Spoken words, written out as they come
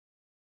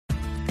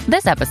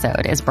This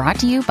episode is brought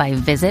to you by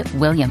Visit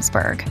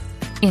Williamsburg.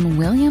 In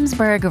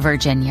Williamsburg,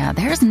 Virginia,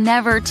 there's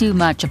never too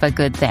much of a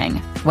good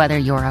thing. Whether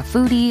you're a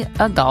foodie,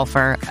 a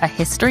golfer, a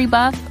history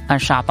buff, a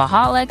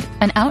shopaholic,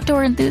 an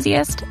outdoor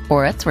enthusiast,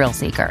 or a thrill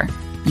seeker,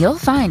 you'll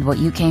find what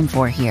you came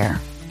for here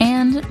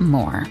and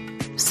more.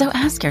 So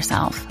ask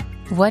yourself,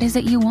 what is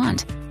it you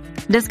want?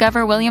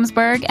 Discover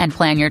Williamsburg and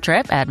plan your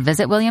trip at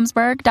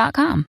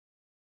visitwilliamsburg.com.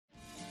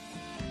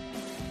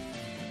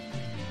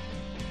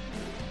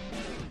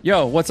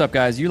 Yo, what's up,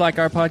 guys? You like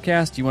our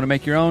podcast? You want to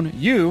make your own?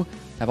 You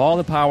have all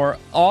the power,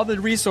 all the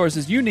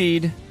resources you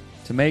need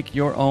to make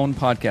your own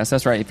podcast.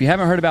 That's right. If you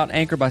haven't heard about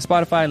Anchor by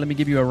Spotify, let me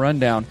give you a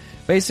rundown.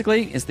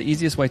 Basically, it's the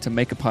easiest way to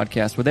make a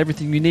podcast with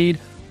everything you need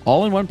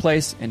all in one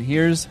place, and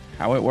here's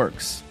how it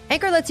works.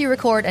 Anchor lets you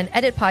record and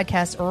edit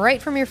podcasts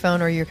right from your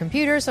phone or your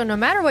computer, so no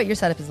matter what your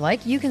setup is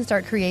like, you can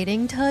start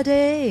creating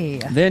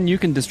today. Then you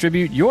can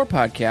distribute your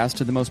podcast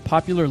to the most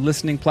popular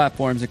listening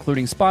platforms,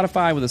 including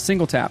Spotify, with a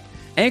single tap.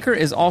 Anchor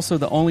is also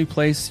the only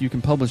place you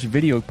can publish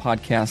video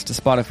podcasts to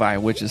Spotify,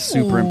 which is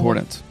super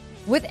important.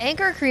 With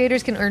Anchor,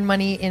 creators can earn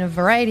money in a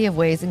variety of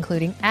ways,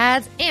 including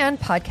ads and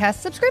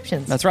podcast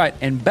subscriptions. That's right.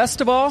 And best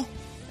of all,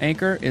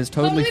 Anchor is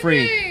totally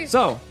free.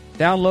 So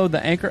download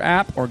the Anchor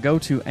app or go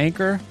to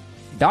anchor.fm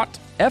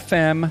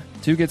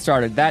to get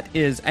started. That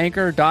is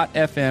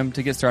anchor.fm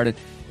to get started.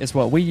 It's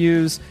what we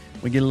use.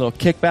 We get a little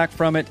kickback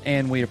from it,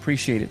 and we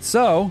appreciate it.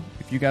 So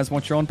if you guys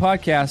want your own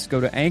podcast, go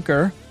to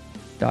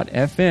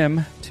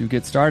anchor.fm to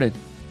get started.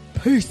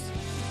 Peace.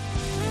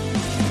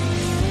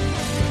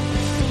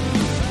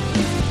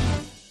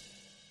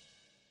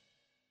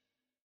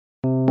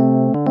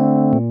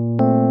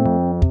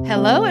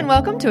 Hello and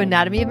welcome to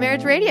Anatomy of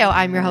Marriage Radio.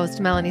 I'm your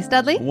host, Melanie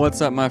Studley.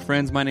 What's up, my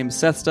friends? My name is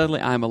Seth Studley.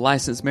 I'm a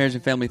licensed marriage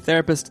and family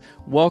therapist.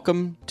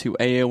 Welcome to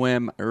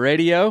AOM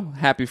Radio.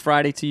 Happy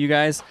Friday to you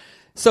guys.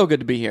 So good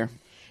to be here.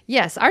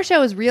 Yes, our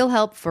show is real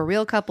help for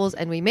real couples,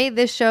 and we made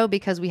this show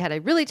because we had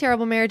a really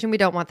terrible marriage and we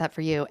don't want that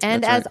for you.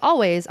 And as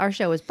always, our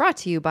show is brought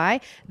to you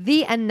by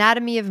the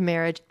Anatomy of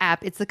Marriage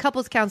app. It's the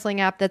couples counseling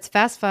app that's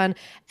fast, fun,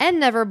 and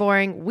never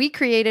boring. We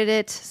created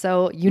it,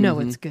 so you know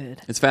it's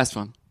good. It's fast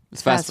fun.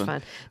 It's fast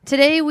fun.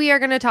 Today, we are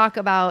going to talk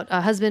about a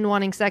husband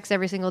wanting sex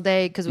every single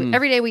day because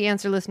every day we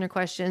answer listener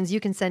questions. You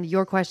can send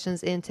your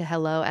questions into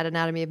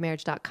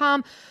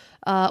hello@anatomyofmarriage.com.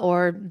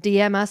 Or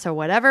DM us or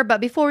whatever.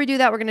 But before we do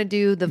that, we're going to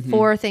do the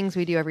 4 things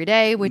we do every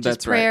day, which is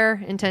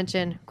prayer,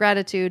 intention,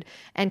 gratitude,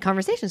 and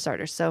conversation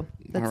starters. So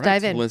let's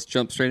dive in. So let's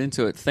jump straight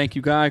into it. Thank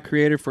you, God,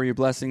 Creator, for your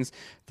blessings.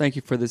 Thank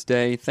you for this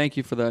day. Thank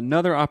you for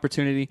another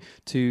opportunity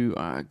to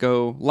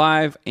go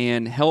live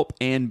and help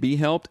and be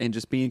helped and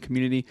just be in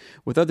community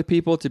with other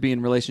people, to be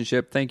in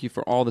relationship. Thank you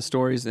for all the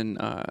stories and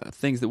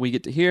things that we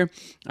get to hear.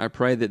 I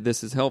pray that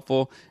this is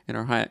helpful and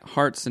our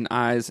hearts and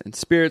eyes and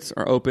spirits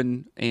are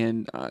open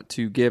and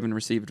to give and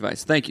receive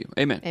advice. Thank you.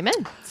 Amen. Amen.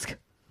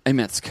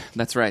 Amen.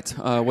 That's right.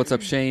 What's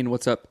up, Shane?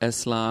 What's up,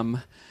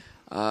 Islam?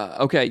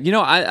 Okay. You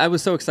know, I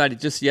was so excited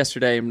just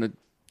yesterday. I'm going to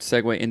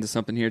segue into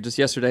something here. Just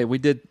yesterday, we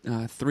did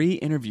 3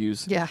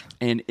 interviews. Yeah.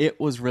 And it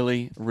was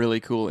really, really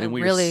cool. And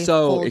we were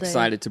so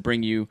excited to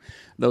bring you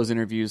those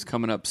interviews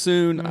coming up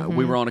soon.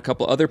 We were on a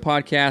couple other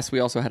podcasts. We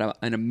also had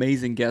an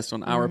amazing guest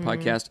on our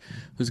podcast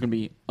who's going to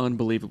be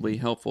unbelievably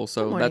helpful.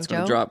 So that's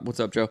going to drop.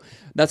 What's up, Joe?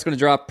 That's going to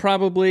drop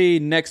probably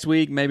next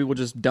week. Maybe we'll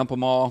just dump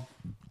them all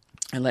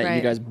and let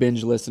you guys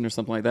binge listen or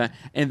something like that.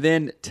 And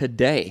then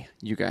today,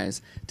 you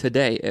guys,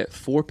 at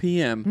 4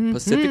 p.m.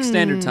 Pacific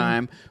Standard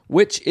Time,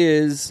 which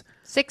is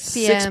 6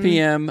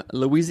 p.m.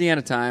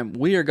 Louisiana time,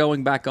 we are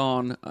going back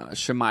on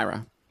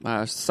Shamira,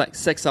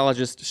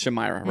 sexologist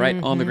Shamira,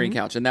 right, on the green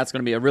couch. And that's going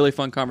to be a really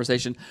fun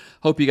conversation.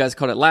 Hope you guys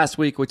caught it last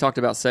week. We talked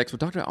about sex. We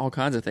talked about all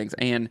kinds of things.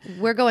 And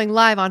we're going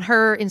live on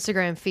her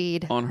Instagram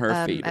feed. On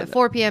her feed. At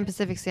 4 p.m.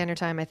 Pacific Standard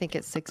Time. I think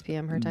it's 6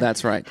 p.m. her time.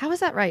 That's right. How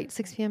is that right?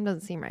 6 p.m.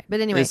 doesn't seem right. But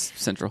anyway. It's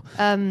central.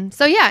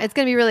 So yeah, it's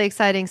going to be really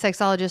exciting.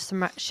 Sexologist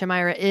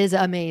Shamira is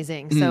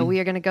amazing. So we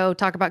are going to go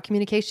talk about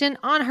communication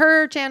on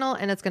her channel,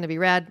 and it's going to be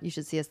rad. You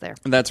should see us there.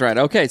 That's right.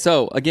 Okay,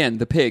 so again,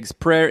 the pigs,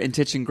 prayer,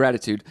 intention,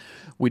 gratitude.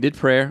 We did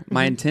prayer.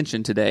 My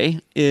intention today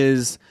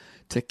is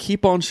to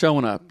keep on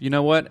showing up. You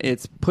know what?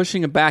 It's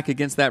pushing back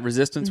against that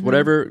resistance.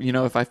 Whatever, you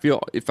know,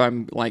 if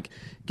I'm like,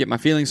 get my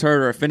feelings hurt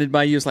or offended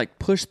by you, it's like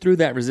push through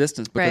that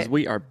resistance because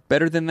we are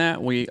better than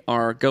that. We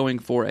are going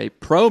for a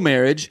pro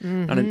marriage,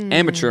 not an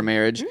amateur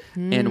marriage.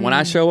 And when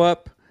I show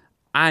up,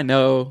 I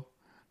know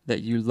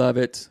that you love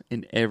it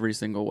in every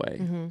single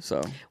way.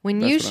 So when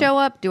you show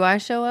up, do I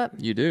show up?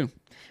 You do.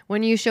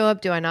 When you show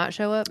up, do I not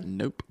show up?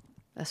 Nope.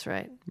 That's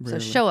right. Rarely.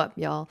 So show up,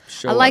 y'all.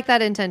 I like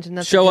that intention.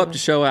 That's show up to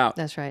show out.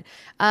 That's right.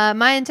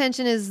 My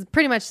intention is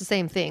pretty much the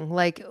same thing.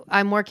 Like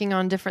I'm working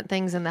on different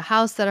things in the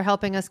house that are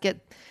helping us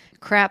get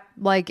crap.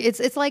 Like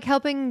it's like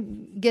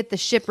helping get the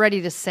ship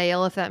ready to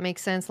sail, if that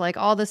makes sense. Like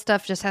all this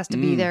stuff just has to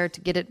be there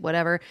to get it,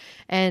 whatever.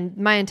 And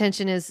my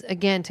intention is,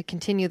 again, to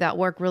continue that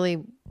work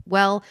really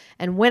well.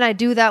 And when I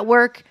do that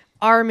work,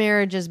 our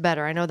marriage is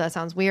better. I know that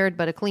sounds weird,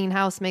 but a clean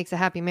house makes a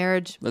happy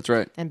marriage. That's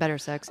right. And better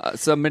sex.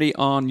 Somebody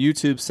on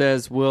YouTube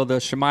says, will the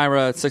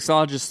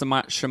sexologist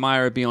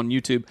Shamira be on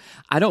YouTube?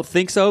 I don't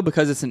think so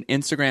because it's an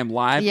Instagram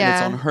live and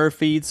it's on her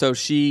feed. So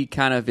she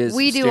kind of is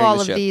We do all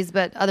of these,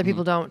 but other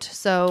people don't.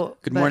 So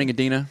Good morning,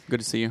 Adina. Good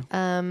to see you.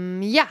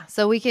 Yeah.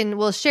 So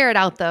we'll share it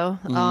out though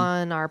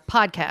on our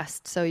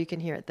podcast so you can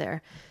hear it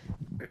there.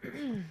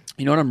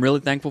 You know what I'm really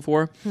thankful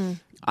for?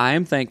 I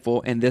am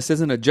thankful, and this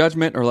isn't a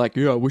judgment or like,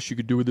 I wish you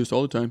could do this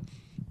all the time.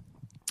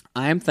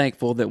 I am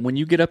thankful that when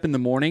you get up in the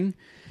morning,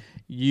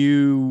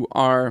 you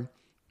are,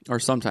 or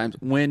sometimes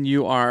when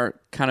you are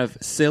kind of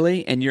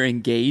silly and you're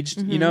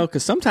engaged,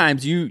 because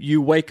sometimes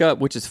you wake up,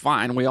 which is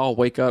fine. We all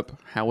wake up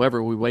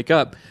however we wake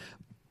up.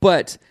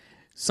 But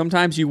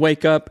sometimes you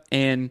wake up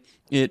and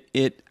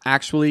it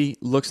actually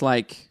looks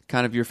like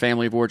kind of your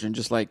family of origin,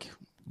 just like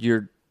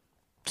you're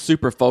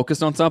super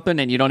focused on something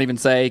and you don't even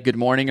say good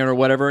morning or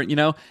whatever,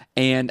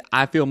 and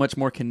I feel much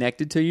more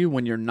connected to you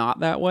when you're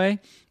not that way.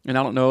 And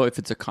I don't know if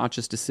it's a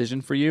conscious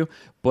decision for you,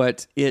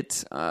 but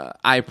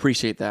I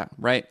appreciate that,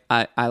 right?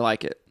 I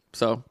like it.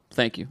 So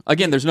thank you.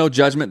 Again, there's no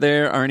judgment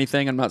there or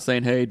anything. I'm not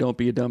saying, hey, don't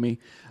be a dummy.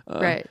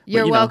 Right.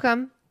 You're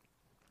welcome.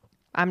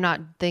 I'm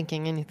not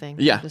thinking anything.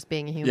 Yeah. I'm just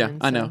being a human. Yeah,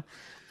 I know.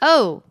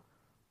 Oh,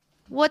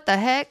 what the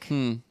heck?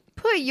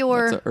 Put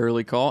your... That's an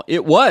early call.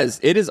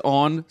 It is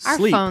on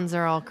sleep. Our phones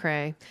are all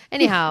cray.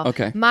 Anyhow,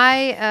 Okay.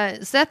 My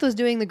Seth was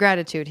doing the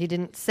gratitude. He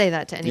didn't say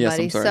that to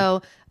anybody. I'm sorry.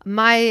 So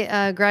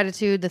my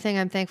gratitude, the thing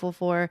I'm thankful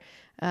for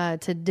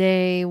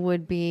today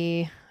would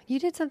be, you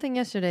did something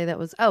yesterday that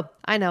was,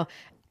 I know.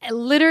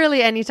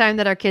 Literally anytime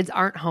that our kids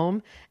aren't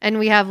home and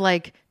we have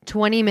like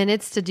 20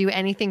 minutes to do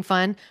anything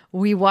fun,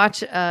 we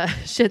watch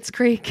Schitt's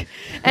Creek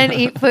and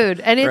eat food.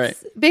 And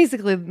it's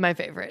basically my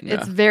favorite. Yeah.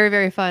 It's very,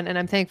 very fun. And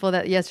I'm thankful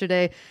that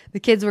yesterday the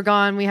kids were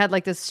gone. We had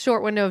like this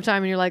short window of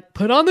time and you're like,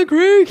 put on the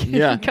Creek.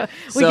 Yeah.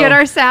 we get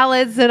our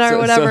salads and our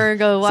whatever and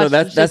go watch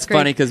that's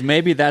funny because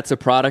maybe that's a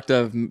product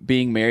of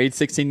being married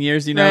 16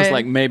 years. It's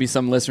like maybe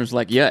some listeners are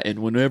like, yeah, and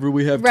whenever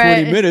we have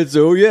 20 minutes,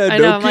 no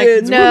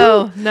kids.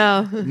 Like,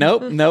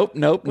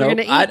 Nope. We're going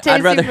to eat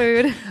tasty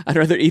food. I'd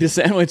rather eat a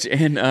sandwich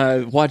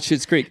and watch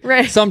Schitt's Creek.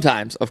 Right.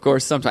 Sometimes.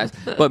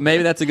 But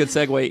maybe that's a good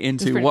segue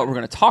into what we're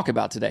going to talk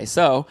about today.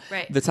 So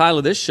the title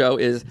of this show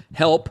is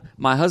Help,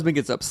 My Husband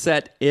Gets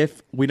Upset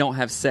If We Don't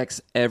Have Sex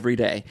Every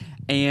Day.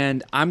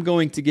 And I'm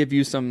going to give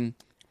you some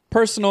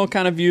personal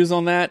kind of views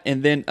on that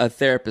and then a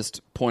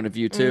therapist point of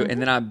view too.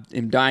 And then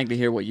I'm dying to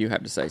hear what you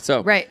have to say. So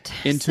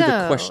into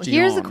the question.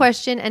 Here's the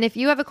question. And if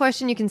you have a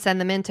question, you can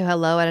send them in to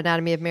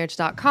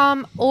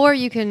hello@anatomyofmarriage.com or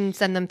you can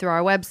send them through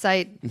our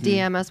website,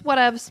 DM us,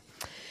 whatevs.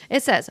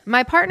 It says,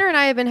 my partner and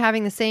I have been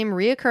having the same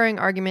reoccurring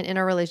argument in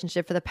our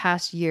relationship for the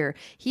past year.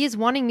 He is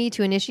wanting me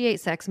to initiate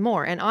sex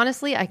more, and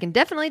honestly, I can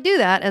definitely do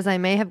that as I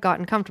may have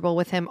gotten comfortable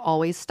with him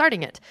always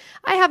starting it.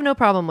 I have no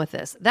problem with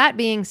this. That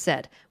being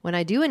said, when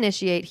I do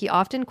initiate, he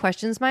often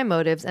questions my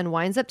motives and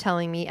winds up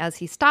telling me as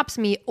he stops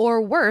me,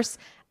 or worse,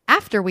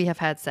 after we have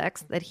had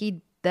sex, that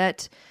he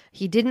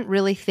didn't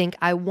really think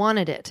I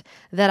wanted it,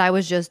 that I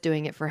was just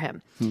doing it for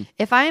him.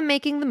 If I am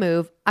making the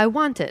move, I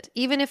want it,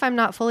 even if I'm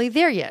not fully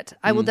there yet.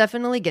 I will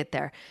definitely get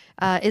there.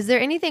 Is there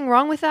anything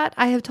wrong with that?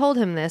 I have told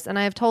him this, and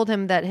I have told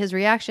him that his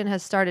reaction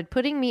has started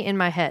putting me in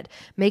my head,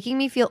 making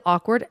me feel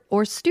awkward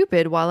or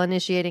stupid while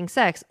initiating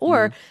sex,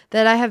 or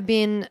that I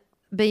begin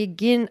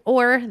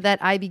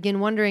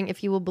wondering if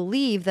he will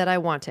believe that I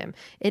want him.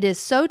 It is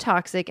so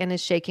toxic and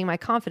is shaking my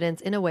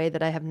confidence in a way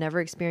that I have never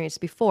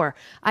experienced before.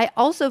 I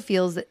also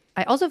feel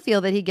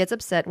that he gets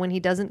upset when he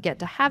doesn't get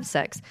to have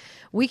sex.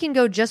 We can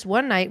go just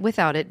one night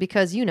without it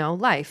because,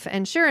 life.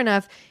 And sure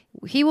enough,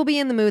 he will be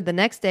in the mood the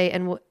next day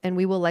and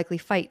we will likely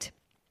fight.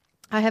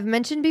 I have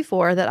mentioned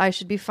before that I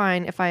should be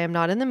fine if I am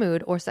not in the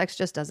mood or sex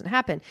just doesn't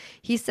happen.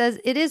 He says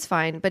it is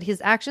fine, but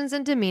his actions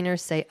and demeanor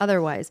say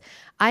otherwise.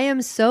 I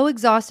am so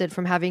exhausted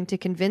from having to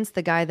convince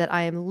the guy that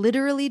I am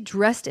literally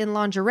dressed in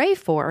lingerie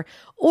for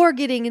or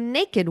getting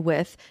naked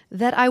with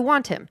that I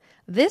want him.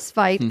 This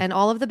fight and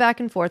all of the back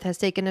and forth has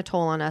taken a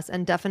toll on us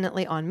and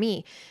definitely on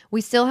me.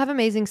 We still have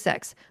amazing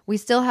sex. We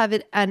still have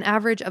it an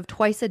average of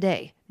twice a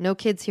day. No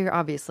kids here,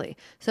 obviously.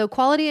 So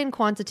quality and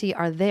quantity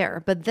are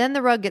there, but then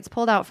the rug gets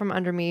pulled out from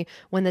under me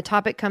when the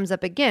topic comes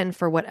up again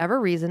for whatever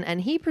reason,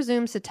 and he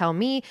presumes to tell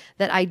me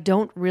that I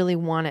don't really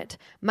want it.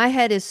 My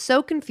head is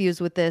so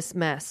confused with this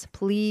mess.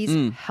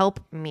 Please help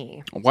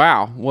me.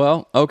 Wow.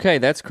 Well, okay,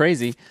 that's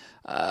crazy.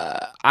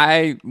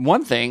 I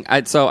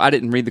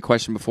didn't read the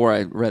question before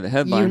I read the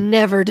headline. You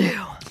never do.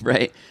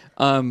 Right.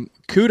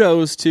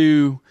 Kudos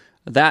to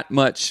that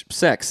much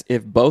sex.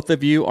 If both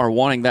of you are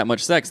wanting that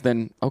much sex,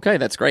 then okay,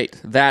 that's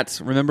great.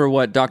 Remember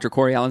what Dr.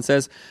 Corey Allen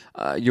says,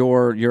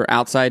 your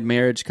outside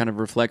marriage kind of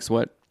reflects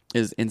what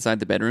is inside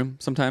the bedroom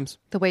sometimes.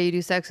 The way you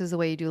do sex is the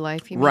way you do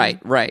life, you mean?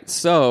 Right.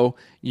 So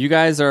you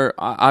guys are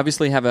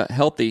obviously have a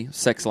healthy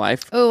sex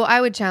life. Oh,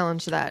 I would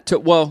challenge that.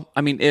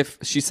 If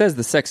she says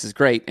the sex is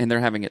great and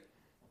they're having it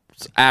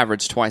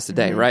average twice a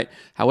day, right?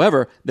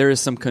 However, there is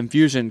some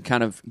confusion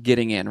kind of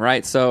getting in,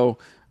 right? So,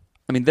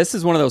 this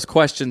is one of those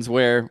questions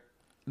where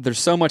there's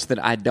so much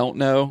that I don't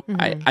know.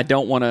 I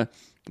don't want to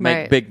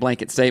make big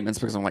blanket statements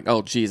because I'm like,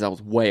 oh, geez, I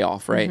was way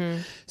off, right?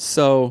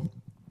 So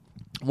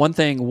one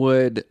thing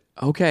would,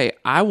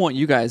 I want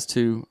you guys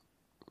to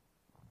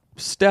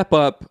step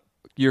up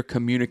your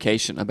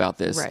communication about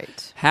this.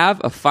 Right. Have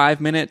a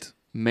 5-minute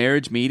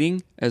marriage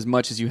meeting as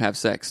much as you have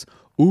sex.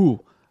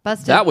 Ooh,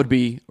 Busted. that would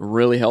be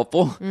really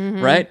helpful,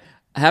 right?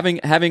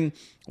 Having 2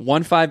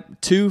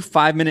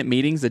 5-minute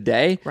meetings a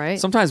day. Right.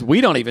 Sometimes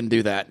we don't even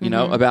do that, you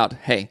know, about,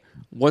 hey,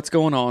 what's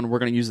going on? We're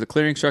going to use the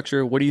clearing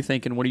structure. What are you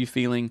thinking? What are you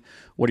feeling?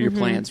 What are your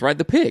plans? Right?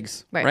 The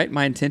pigs, right?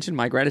 My intention,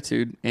 my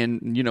gratitude,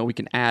 and, you know, we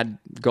can add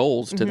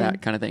goals to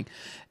that kind of thing.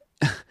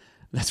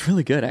 That's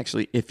really good,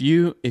 actually. If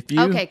you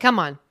Okay, come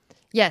on.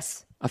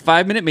 Yes. a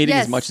 5-minute meeting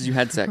Yes. as much as you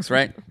had sex,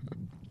 right?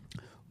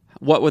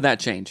 What would that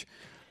change?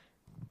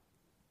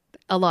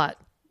 A lot.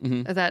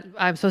 Is that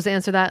I'm supposed to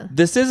answer that?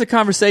 This is a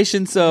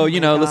conversation, so, you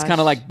know, let's gosh. kind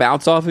of like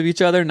bounce off of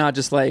each other, not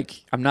just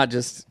like, I'm not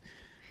just...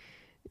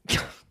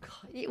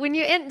 When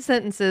you end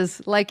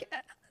sentences like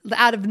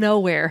out of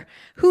nowhere,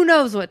 who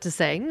knows what to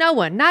say? No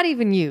one, not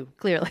even you,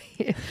 clearly,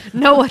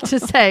 know what to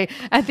say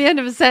at the end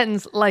of a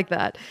sentence like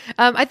that.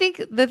 I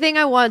think the thing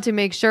I want to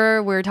make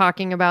sure we're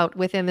talking about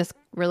within this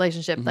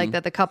relationship, like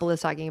that the couple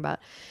is talking about,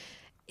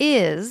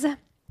 is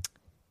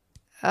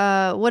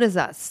what is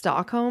that?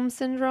 Stockholm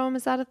syndrome?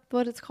 Is that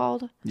what it's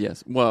called?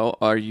 Yes. Well,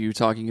 are you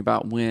talking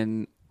about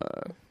when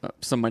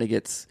somebody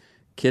gets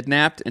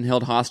kidnapped and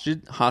held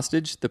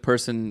hostage, the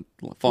person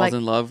falls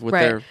in love with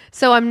their...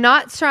 So I'm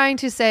not trying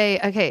to say,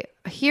 okay,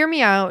 hear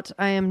me out.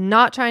 I am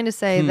not trying to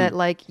say that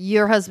like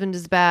your husband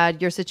is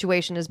bad, your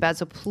situation is bad.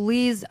 So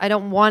please, I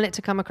don't want it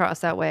to come across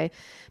that way.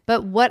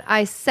 But what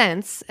I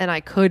sense, and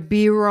I could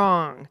be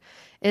wrong,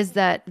 is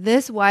that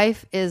this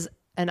wife is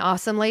an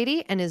awesome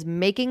lady and is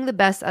making the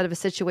best out of a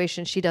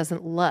situation she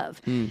doesn't love.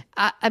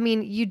 I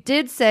mean, you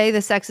did say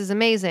the sex is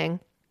amazing,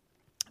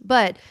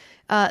 but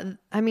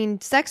I mean,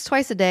 sex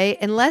twice a day,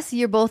 unless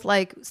you're both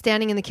like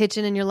standing in the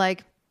kitchen and you're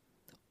like,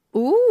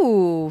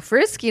 ooh,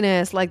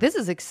 friskiness, like this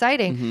is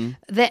exciting.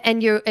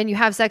 And you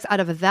have sex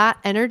out of that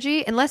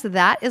energy, unless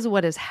that is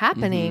what is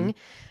happening,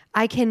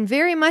 I can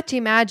very much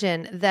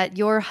imagine that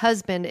your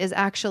husband is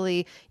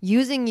actually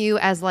using you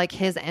as like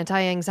his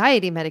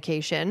anti-anxiety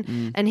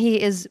medication, and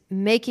he is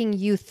making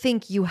you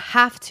think you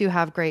have to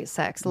have great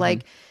sex.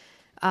 Like,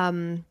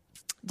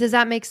 does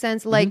that make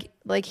sense? Like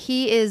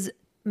he is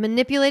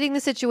manipulating the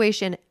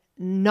situation,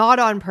 not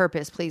on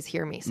purpose. Please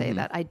hear me say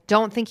that. I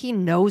don't think he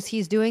knows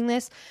he's doing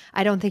this.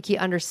 I don't think he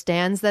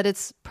understands that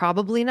it's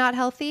probably not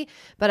healthy.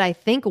 But I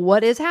think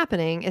what is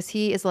happening is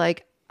he is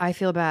like, I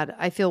feel bad.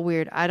 I feel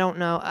weird. I don't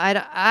know.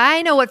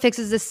 I know what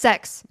fixes this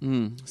sex.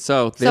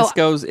 So this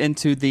goes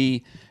into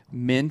the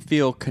men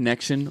feel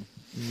connection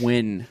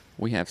when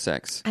we have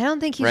sex. I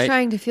don't think he's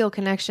trying to feel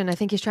connection. I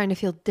think he's trying to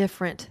feel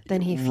different than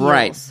he feels.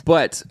 Right.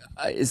 But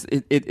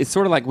it's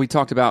sort of like we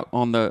talked about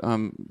on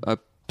the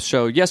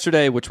show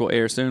yesterday, which will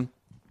air soon.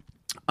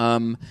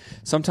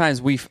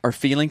 Sometimes we are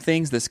feeling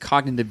things, this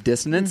cognitive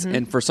dissonance,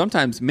 and for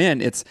sometimes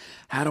men, it's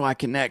how do I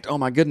connect? Oh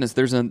my goodness,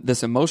 there's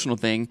this emotional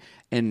thing,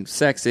 and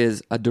sex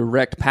is a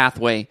direct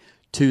pathway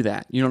to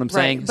that. You know what I'm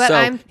saying? But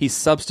so he's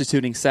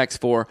substituting sex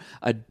for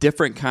a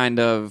different kind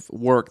of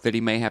work that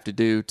he may have to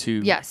do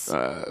to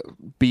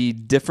be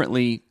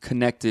differently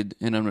connected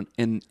in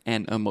an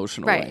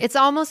emotional way. It's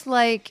almost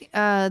like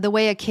the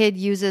way a kid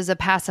uses a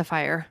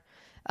pacifier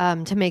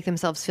to make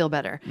themselves feel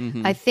better.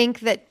 I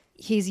think that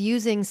he's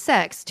using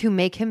sex to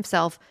make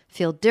himself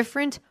feel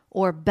different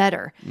or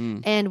better.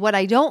 And what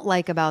I don't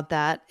like about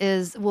that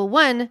is, well,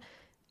 one,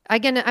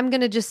 I'm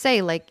gonna just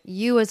say, like,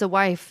 you as a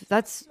wife,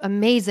 that's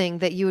amazing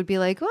that you would be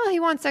like, well, he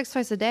wants sex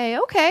twice a day.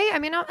 Okay, I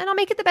mean, I'll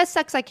make it the best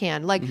sex I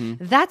can. Like,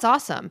 that's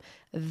awesome.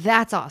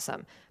 That's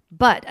awesome.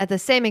 But at the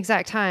same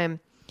exact time,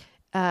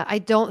 I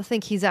don't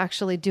think he's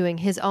actually doing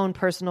his own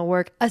personal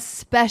work,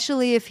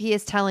 especially if he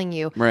is telling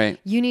you,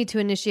 you need to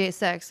initiate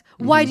sex.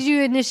 Why did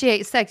you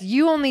initiate sex?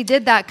 You only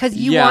did that because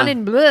you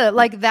wanted blah.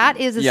 Like, that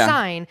is a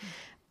sign.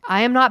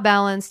 I am not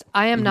balanced.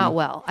 I am not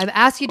well. I've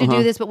asked you to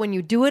do this, but when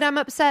you do it, I'm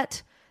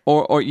upset.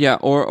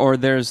 Or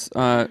there's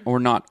or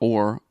not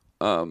or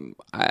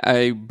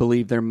I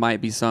believe there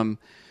might be some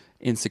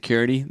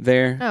insecurity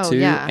there too.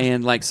 Yeah.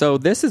 And like, so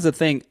this is a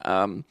thing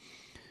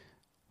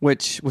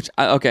which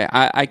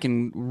I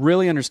can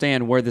really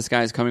understand where this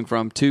guy is coming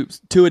from to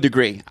a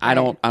degree. I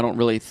don't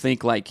really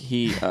think like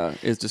he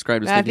is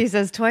described as Matthew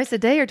says twice a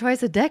day or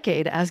twice a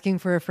decade, asking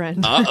for a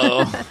friend.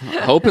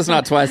 Hope it's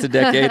not twice a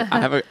decade.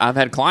 I've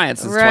had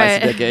clients that's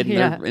twice a decade and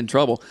they're in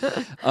trouble.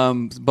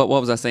 But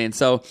what was I saying?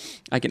 So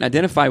I can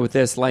identify with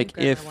this. Like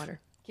if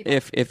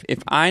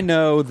I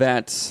know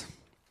that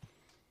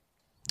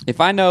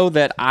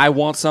I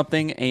want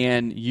something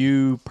and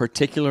you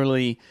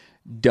particularly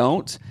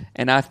don't,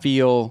 and I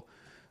feel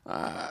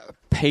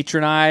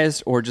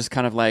patronized or just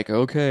kind of like,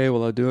 okay,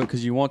 well, I'll do it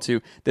because you want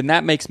to, then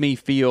that makes me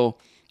feel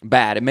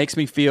bad. It makes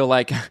me feel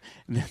like,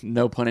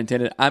 no pun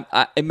intended,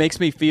 it makes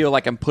me feel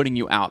like I'm putting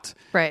you out.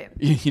 Right.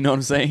 You know what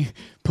I'm saying?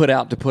 Put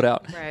out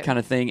Right. kind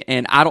of thing.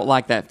 And I don't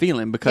like that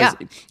feeling because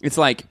it's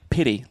like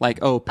pity. Like,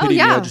 pity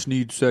me, I just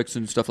need sex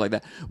and stuff like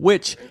that.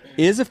 Which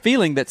is a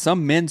feeling that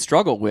some men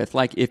struggle with.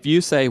 Like if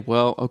you say,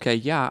 well, okay,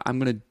 yeah, I'm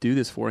going to do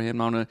this for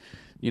him. I'm going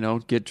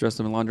to, get dressed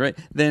up in lingerie.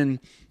 Then,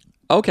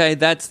 okay,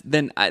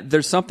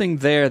 there's something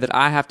there that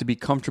I have to be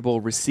comfortable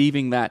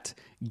receiving that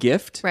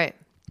gift. Right.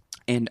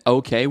 And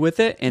okay with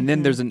it. And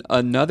then there's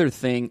another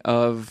thing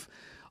of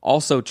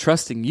also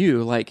trusting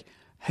you, like,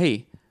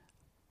 hey,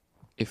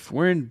 if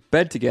we're in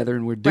bed together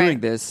and we're doing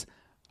this,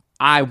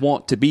 I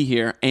want to be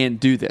here and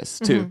do this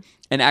too.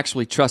 And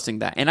actually trusting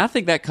that. And I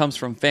think that comes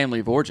from family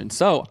of origin.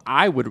 So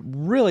I would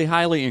really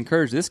highly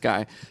encourage this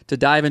guy to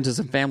dive into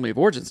some family of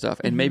origin stuff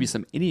and maybe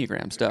some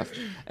Enneagram stuff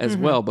as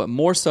well, but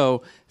more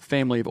so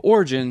family of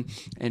origin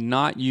and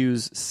not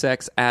use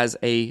sex as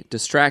a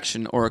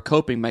distraction or a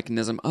coping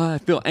mechanism. I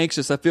feel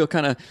anxious. I feel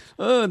kind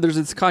of, there's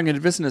this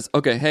cognitive dissonance.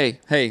 Okay,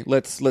 hey,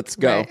 let's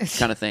go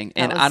kind of thing.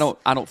 And I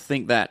don't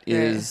think that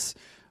is,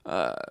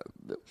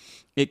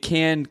 it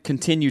can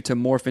continue to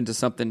morph into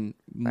something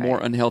more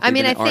unhealthy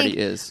than it already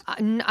is.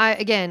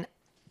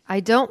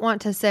 I don't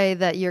want to say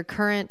that your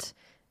current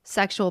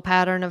sexual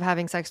pattern of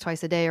having sex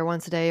twice a day or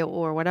once a day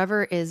or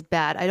whatever is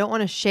bad. I don't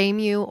want to shame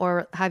you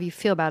or have you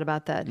feel bad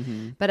about that.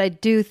 But I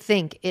do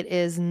think it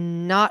is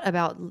not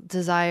about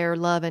desire,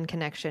 love, and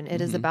connection. It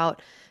is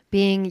about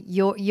being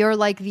you're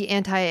like the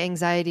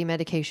anti-anxiety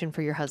medication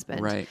for your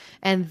husband. Right.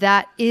 And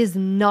that is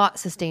not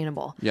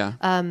sustainable. Yeah.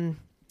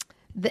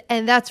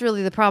 And that's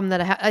really the problem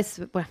that I have. I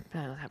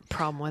don't have a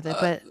problem with it,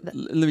 but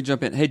let me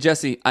jump in. Hey,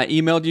 Jesse, I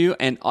emailed you,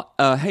 and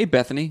hey,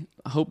 Bethany,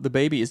 I hope the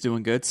baby is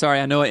doing good. Sorry,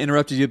 I know I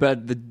interrupted you,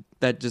 but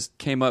that just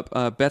came up.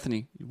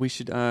 Bethany, we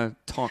should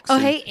talk soon. Oh,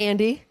 hey,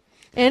 Andy.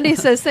 Andy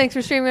says, thanks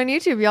for streaming on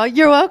YouTube, y'all.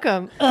 You're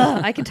welcome.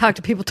 I can talk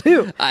to people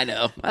too. I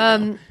know.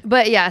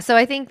 But yeah, so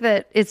I think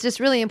that it's just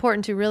really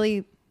important to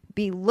really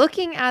be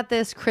looking at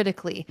this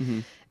critically.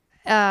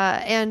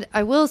 And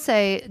I will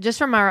say, just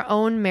from our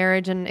own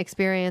marriage and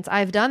experience,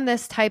 I've done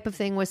this type of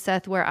thing with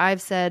Seth where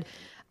I've said,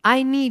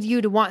 I need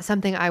you to want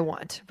something I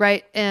want,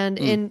 right? And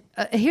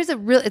here's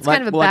it's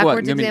kind of a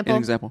backwards Give example. me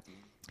an example.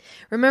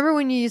 Remember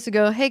when you used to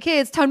go, hey,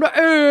 kids, time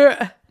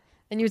to...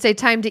 and you would say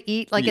time to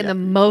eat, like in the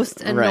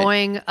most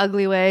annoying,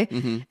 ugly way.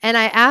 And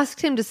I asked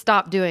him to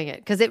stop doing it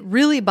because it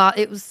really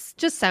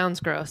just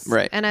sounds gross.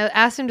 Right. And I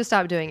asked him to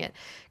stop doing it.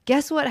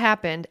 Guess what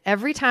happened?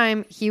 Every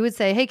time he would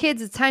say, hey,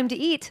 kids, it's time to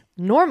eat.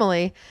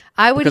 Normally,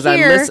 I would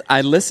hear...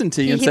 I listened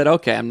to you and said,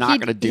 okay, I'm not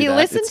going to do that. He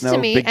listens it's no to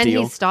me big and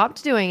deal. he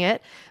stopped doing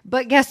it.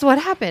 But guess what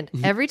happened?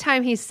 Every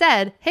time he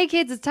said, hey,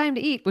 kids, it's time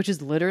to eat, which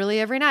is literally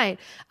every night,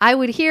 I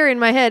would hear in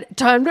my head,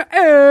 time to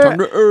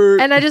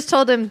eat. And I just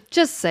told him,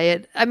 just say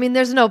it. I mean,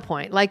 there's no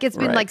point. Like, it's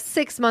been like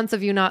 6 months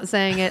of you not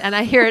saying it, and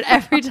I hear it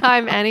every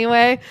time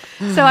anyway.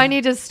 So I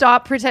need to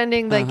stop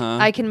pretending like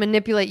I can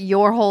manipulate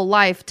your whole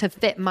life to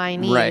fit my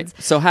needs. Right.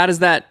 So how does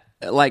that,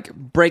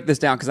 break this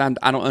down? Because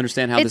I don't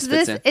understand how this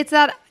fits in. It's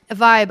that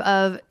vibe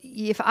of,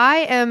 if I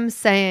am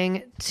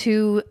saying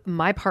to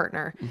my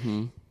partner,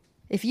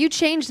 if you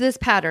change this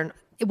pattern,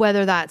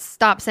 whether that's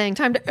stop saying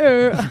time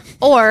to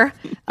or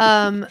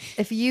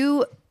if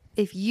you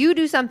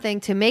do something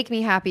to make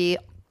me happy,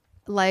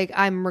 like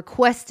I'm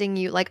requesting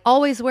you, like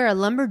always wear a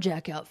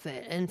lumberjack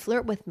outfit and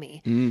flirt with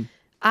me,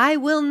 I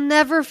will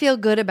never feel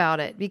good about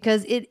it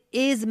because it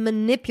is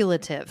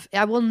manipulative.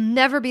 I will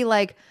never be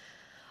like,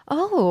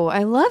 oh,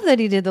 I love that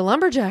he did the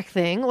lumberjack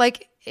thing.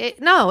 Like,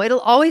 it'll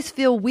always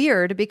feel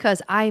weird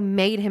because I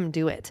made him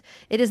do it.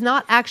 It is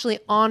not actually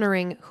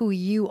honoring who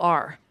you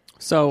are.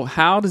 So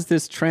how does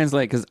this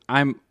translate? Because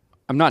I'm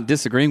not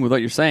disagreeing with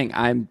what you're saying.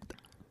 I'm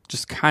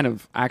just kind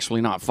of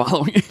actually not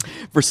following it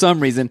for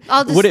some reason.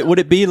 Would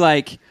it be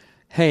like,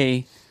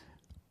 hey,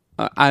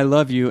 I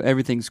love you,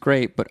 everything's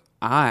great, but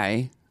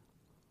I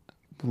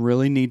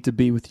really need to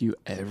be with you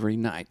every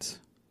night?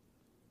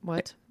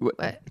 What?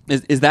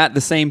 Is that the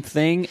same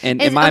thing?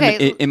 And am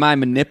I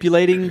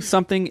manipulating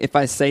something if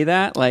I say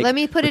that? Like, let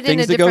me put it in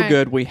things a that different... go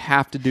good, we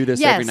have to do this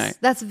every night. Yes,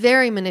 that's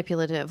very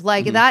manipulative.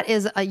 Like that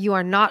is you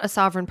are not a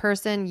sovereign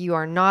person. You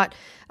are not.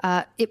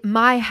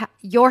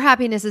 Your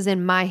happiness is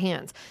in my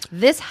hands.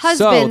 This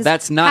husband's so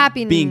that's not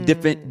being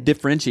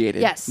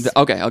differentiated. Yes.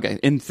 Okay.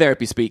 In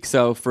therapy speak.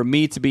 So for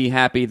me to be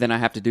happy, then I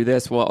have to do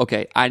this. Well,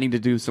 okay, I need to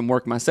do some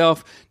work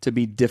myself to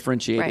be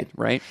differentiated,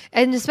 right?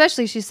 And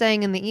especially, she's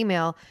saying in the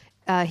email,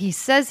 he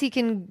says he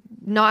can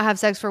not have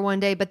sex for one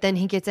day, but then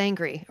he gets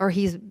angry or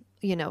he's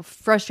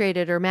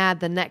frustrated or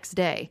mad the next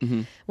day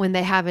when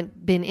they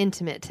haven't been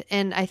intimate.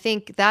 And I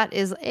think that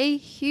is a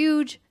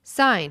huge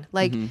sign.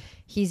 Like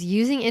he's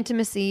using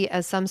intimacy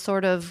as some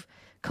sort of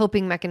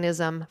coping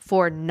mechanism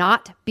for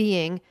not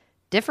being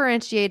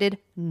differentiated,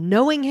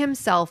 knowing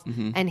himself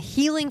and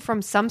healing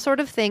from some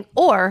sort of thing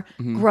or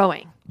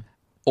growing.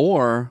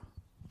 Or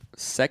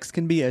sex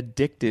can be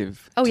addictive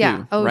too,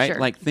 yeah. Oh, right?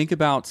 sure. Like think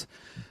about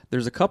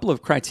there's a couple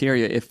of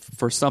criteria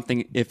if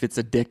it's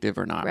addictive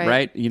or not,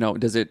 right?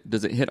 Does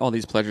it hit all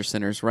these pleasure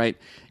centers, right?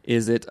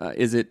 Is it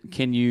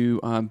can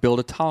you build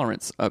a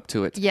tolerance up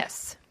to it?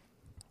 Yes.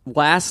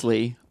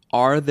 Lastly,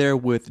 are there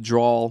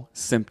withdrawal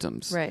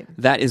symptoms? Right.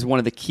 That is one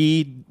of the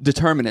key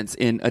determinants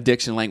in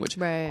addiction language.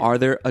 Right. Are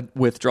there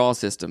withdrawal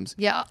systems?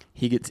 Yeah.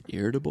 He gets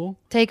irritable.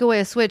 Take away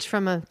a switch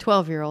from a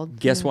 12-year-old.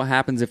 Guess what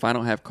happens if I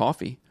don't have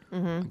coffee?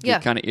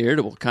 Get kind of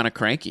irritable, kind of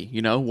cranky,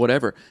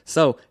 whatever.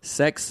 So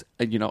sex,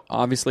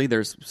 obviously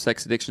there's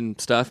sex addiction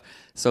stuff.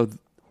 So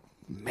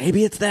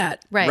maybe it's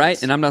that,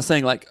 right? And I'm not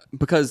saying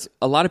because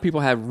a lot of people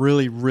have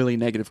really, really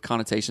negative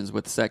connotations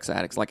with sex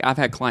addicts. Like I've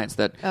had clients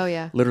that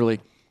literally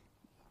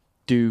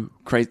do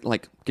crazy,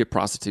 get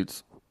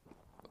prostitutes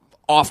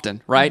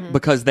often, right?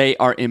 Because they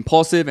are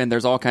impulsive and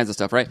there's all kinds of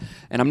stuff, right?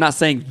 And I'm not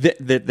saying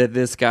that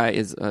this guy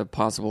is a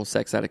possible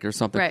sex addict or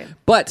something, right?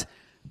 But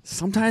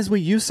sometimes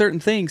we use certain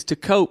things to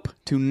cope,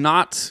 to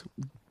not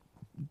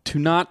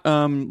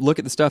look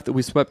at the stuff that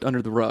we swept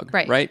under the rug,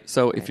 right?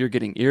 So if you're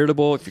getting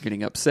irritable, if you're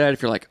getting upset,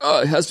 if you're like,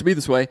 oh, it has to be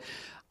this way,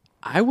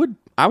 I would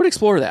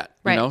explore that,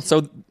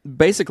 So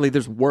basically,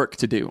 there's work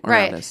to do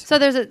around this. So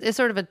there's it's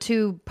sort of a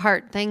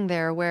 2-part thing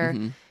there where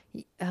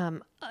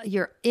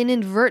you're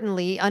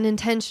inadvertently,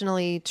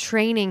 unintentionally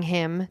training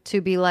him to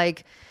be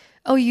like,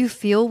 oh, you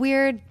feel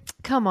weird?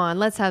 Come on,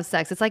 let's have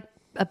sex. It's like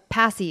a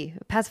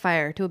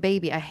pacifier to a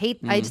baby. I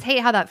just hate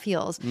how that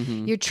feels.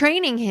 You're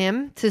training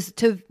him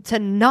to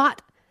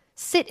not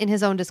sit in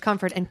his own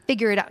discomfort and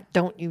figure it out.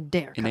 Don't you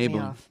dare cut me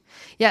off.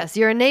 Yes,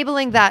 you're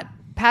enabling that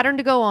pattern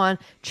to go on,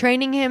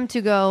 training him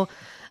to go,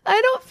 I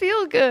don't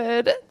feel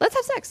good. Let's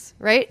have sex,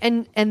 right?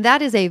 And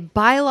that is a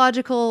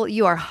biological,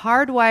 you are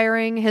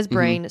hardwiring his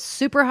brain.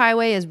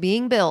 Superhighway is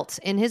being built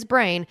in his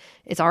brain.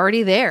 It's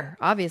already there,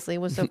 obviously.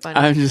 It was so funny.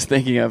 I'm just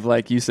thinking of,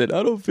 you said,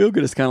 I don't feel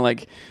good. It's kind of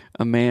like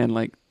a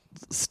man,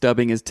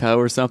 stubbing his toe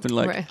or something,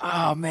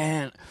 oh,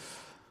 man.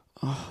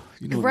 Oh,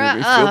 make me feel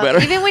better.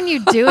 Even when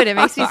you do it, it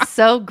makes me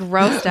so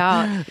grossed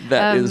out.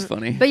 That is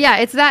funny. But yeah,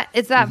 it's that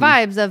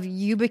vibes of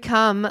you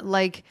become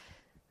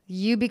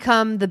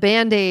the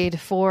Band-Aid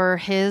for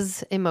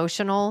his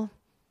emotional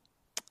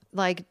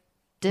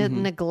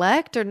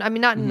neglect, or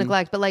not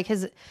neglect, but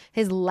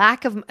his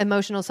lack of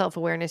emotional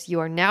self-awareness. You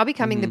are now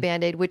becoming the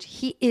Band-Aid, which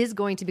he is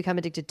going to become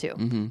addicted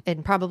to,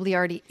 and probably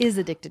already is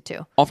addicted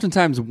to.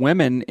 Oftentimes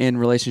women in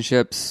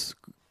relationships,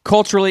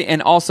 culturally,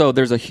 and also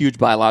there's a huge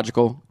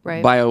biological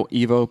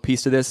bio-evo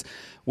piece to this.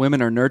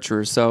 Women are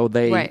nurturers, so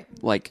they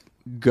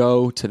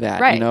go to that,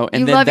 and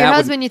you then love your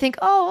husband. You think,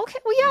 oh, okay,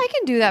 well, yeah, I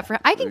can do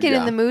that I can get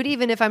in the mood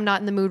even if I'm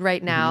not in the mood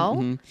right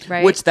now,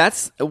 right? Which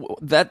that's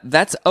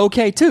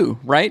okay too,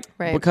 right?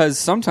 Because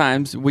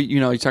sometimes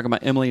you talk about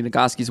Emily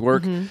Nagoski's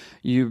work,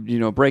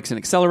 you brakes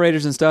and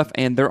accelerators and stuff,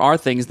 and there are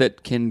things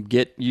that can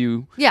get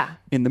you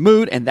in the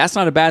mood, and that's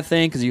not a bad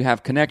thing because you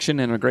have connection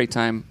and a great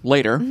time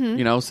later,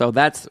 So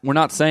we're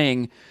not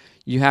saying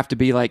you have to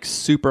be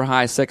super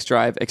high sex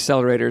drive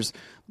accelerators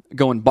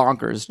going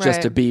bonkers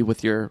just to be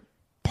with your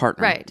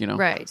partner,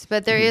 right.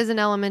 But there is an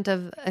element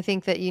of, I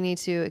think, that you need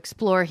to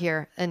explore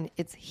here, and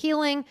it's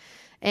healing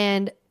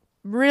and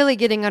really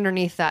getting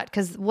underneath that.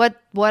 Because what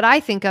I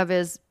think of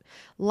is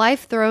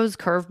life throws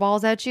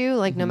curveballs at you,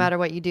 no matter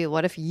what you do.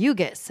 What if you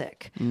get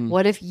sick?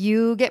 What if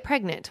you get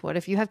pregnant? What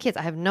if you have kids?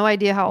 I have no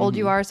idea how old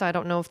you are, so I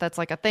don't know if that's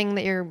a thing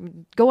that you're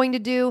going to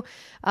do.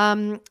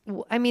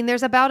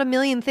 There's about 1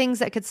 million things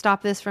that could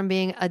stop this from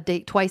being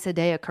twice a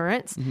day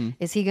occurrence.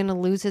 Is he going to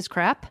lose his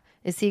crap?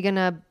 Is he going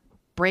to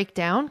break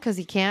down because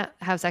he can't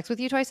have sex with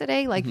you twice a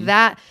day?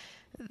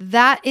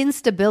 That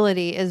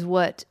instability is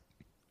what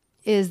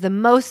is the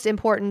most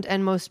important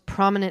and most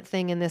prominent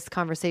thing in this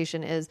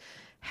conversation. Is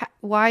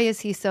why is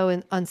he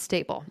so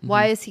unstable?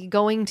 Why is he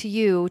going to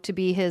you to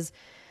be his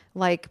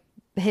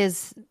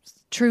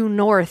true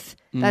north?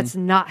 That's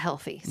not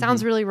healthy.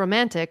 Sounds really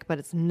romantic, but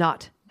it's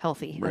not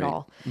healthy at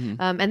all.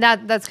 And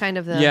that's kind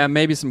of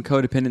maybe some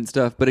codependent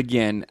stuff. But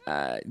again,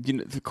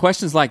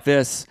 questions like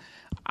this,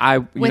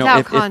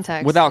 without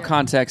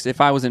context,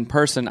 if I was in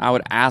person, I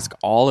would ask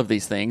all of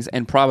these things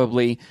and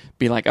probably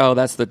be like, oh,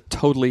 that's the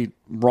totally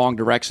wrong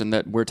direction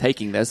that we're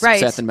taking this,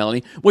 Seth and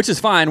Melanie, which is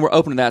fine. We're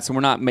open to that. So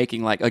we're not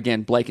making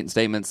blatant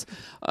statements.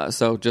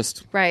 So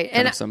just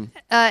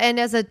and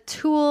as a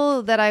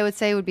tool that I would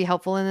say would be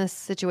helpful in this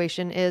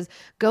situation is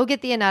go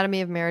get the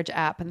Anatomy of Marriage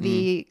app.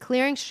 The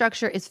clearing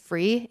structure is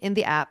free in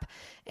the app,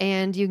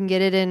 and you can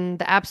get it in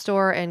the App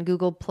Store and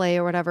Google Play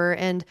or whatever.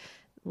 And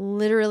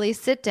literally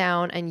sit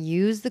down and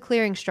use the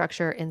clearing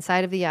structure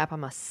inside of the app.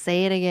 I'm going to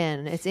say it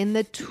again. It's in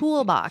the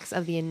toolbox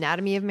of the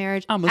Anatomy of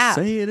Marriage app. I'm going to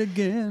say it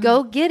again.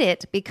 Go get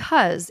it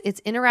because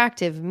it's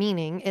interactive,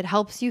 meaning it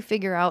helps you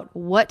figure out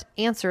what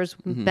answers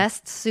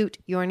best suit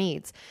your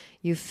needs.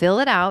 You fill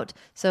it out.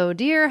 So,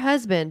 dear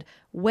husband,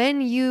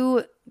 when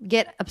you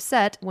get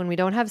upset when we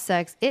don't have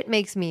sex, it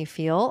makes me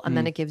feel, and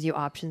then it gives you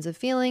options of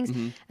feelings,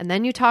 and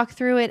then you talk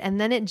through it, and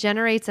then it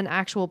generates an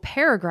actual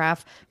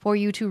paragraph for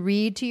you to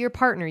read to your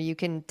partner. You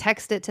can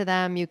text it to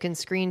them, you can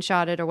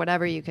screenshot it or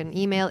whatever, you can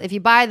email. If you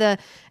buy the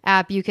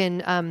app, you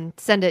can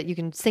send it, you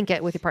can sync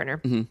it with your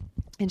partner.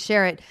 and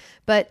share it.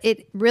 But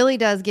it really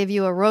does give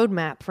you a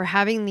roadmap for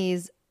having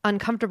these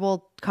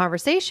uncomfortable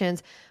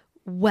conversations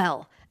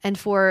and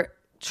for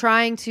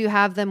trying to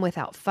have them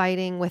without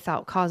fighting,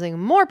 without causing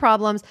more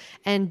problems,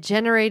 and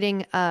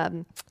generating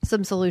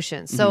some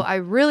solutions. So I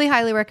really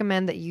highly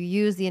recommend that you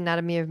use the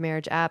Anatomy of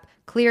Marriage app,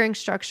 clearing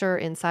structure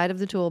inside of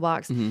the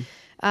toolbox,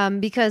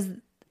 because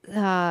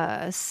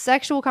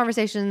sexual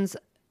conversations,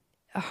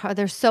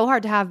 they're so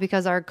hard to have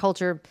because our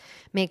culture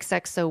makes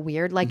sex so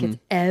weird. Like it's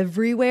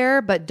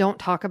everywhere, but don't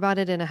talk about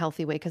it in a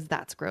healthy way because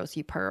that's gross,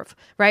 you perv,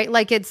 right?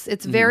 Like it's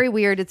very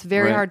weird. It's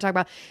very hard to talk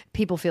about.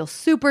 People feel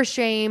super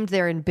shamed.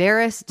 They're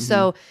embarrassed.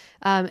 So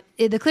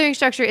the clearing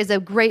structure is a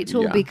great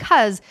tool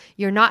because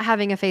you're not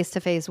having a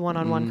face-to-face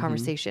one-on-one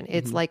conversation.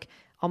 It's like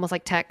almost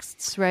like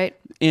texts, right?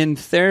 In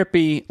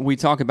therapy, we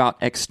talk about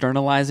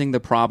externalizing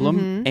the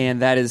problem,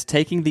 and that is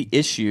taking the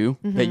issue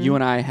that you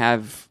and I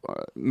have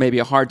maybe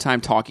a hard time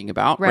talking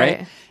about,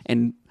 right?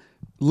 And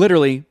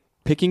literally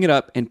picking it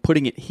up and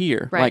putting it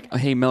here. Like,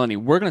 hey, Melanie,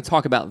 we're going to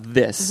talk about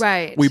this.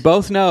 Right. We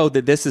both know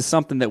that this is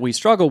something that we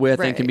struggle with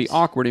and can be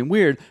awkward and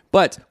weird,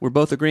 but we're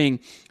both agreeing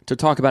to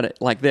talk about it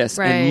like this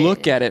and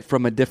look at it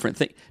from a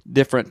different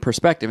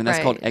perspective. And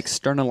that's called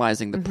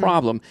externalizing the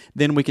problem.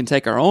 Then we can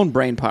take our own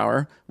brain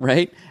power,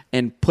 right,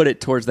 and put it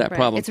towards that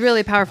problem. It's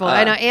really powerful.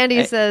 I know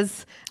Andy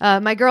says,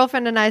 my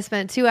girlfriend and I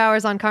spent 2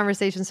 hours on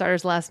conversation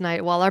starters last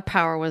night while our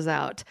power was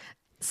out.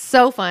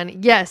 So fun.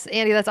 Yes,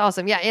 Andy, that's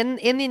awesome. Yeah,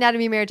 in the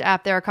Anatomy of Marriage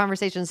app, there are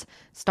conversations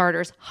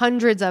starters,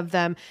 hundreds of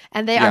them,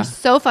 and they are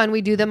so fun. We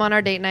do them on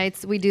our date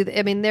nights.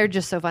 They're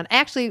just so fun.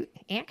 Actually,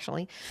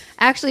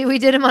 we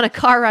did them on a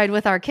car ride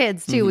with our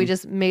kids too. We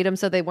just made them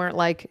so they weren't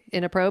like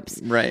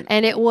inappropriate. Right.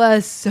 And it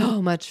was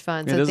so much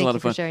fun. So it is thank a lot you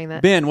of fun. for sharing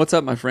that. Ben, what's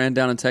up, my friend,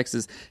 down in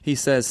Texas? He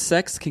says,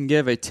 sex can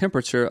give a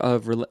temperature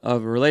of a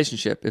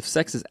relationship. If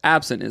sex is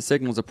absent, it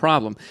signals a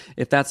problem.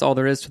 If that's all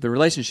there is to the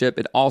relationship,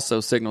 it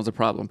also signals a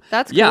problem.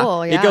 That's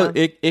cool. Yeah.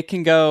 It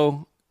can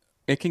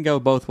go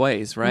both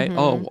ways, right?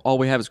 Oh, all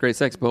we have is great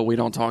sex, but we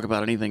don't talk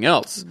about anything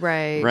else.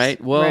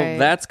 Right. Well,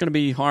 that's going to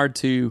be hard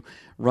to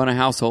run a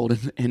household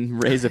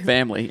and raise a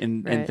family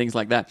and things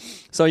like that.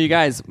 So you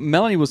guys,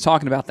 Melanie was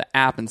talking about the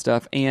app and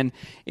stuff. And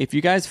if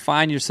you guys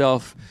find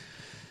yourself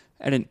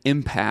at an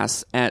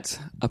impasse, at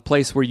a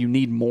place where you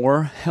need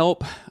more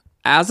help,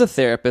 as a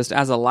therapist,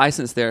 as a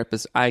licensed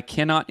therapist, I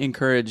cannot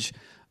encourage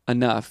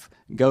enough.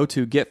 Go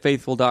to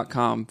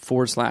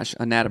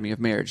getfaithful.com/anatomy of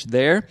marriage.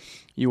 There,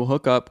 you will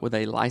hook up with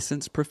a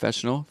licensed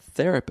professional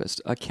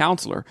therapist, a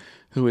counselor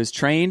who is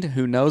trained,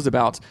 who knows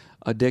about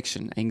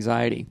addiction,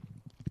 anxiety,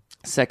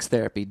 sex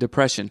therapy,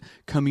 depression,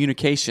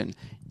 communication.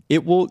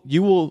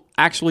 You will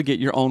actually get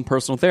your own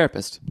personal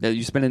therapist that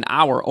you spend an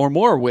hour or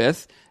more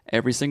with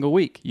every single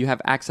week. You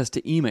have access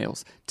to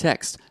emails,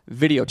 text,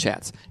 video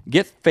chats.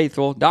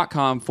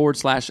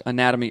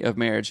 Getfaithful.com/anatomy of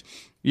marriage.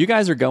 You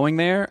guys are going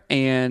there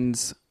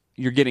and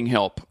you're getting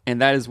help.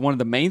 And that is one of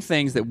the main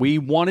things that we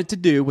wanted to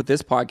do with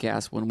this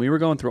podcast when we were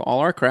going through all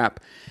our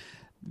crap.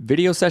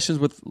 Video sessions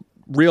with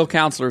real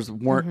counselors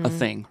weren't a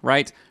thing,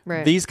 right?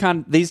 These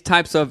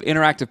types of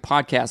interactive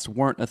podcasts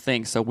weren't a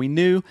thing. So we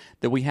knew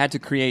that we had to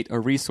create a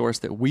resource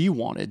that we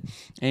wanted.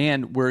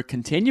 And we're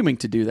continuing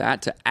to do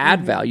that, to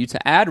add value,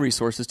 to add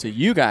resources to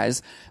you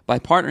guys by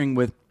partnering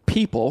with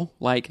people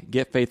like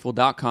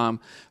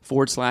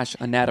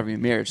getfaithful.com/anatomy of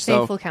marriage.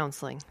 Faithful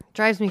counseling.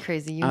 Drives me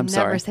crazy. You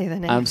never say the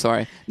name. I'm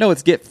sorry. No,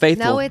 it's Get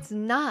Faithful. No, it's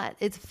not.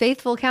 It's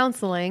Faithful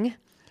Counseling.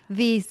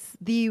 The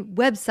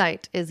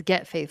website is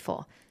Get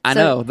Faithful. I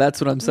know. That's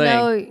what I'm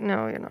saying.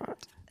 No, you're not.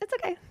 It's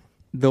okay.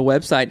 The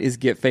website is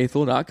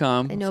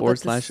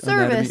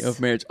getfaithful.com/anatomy of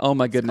marriage. Oh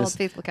my goodness.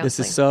 Faithful This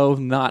is Counseling. so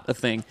not a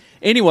thing.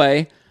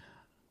 Anyway.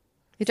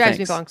 It drives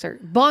me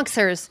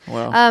bonkers.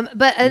 Well,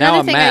 but another now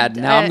I'm thing mad.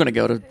 Now I'm going to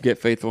go to Get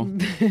Faithful.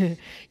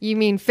 You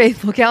mean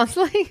Faithful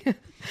Counseling?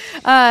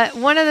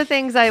 One of the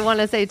things I want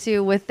to say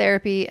too with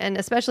therapy, and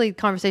especially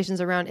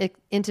conversations around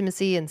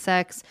intimacy and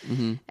sex,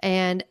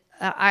 and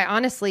I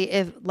honestly,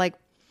 if like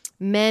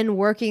men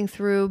working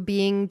through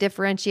being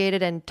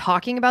differentiated and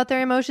talking about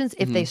their emotions,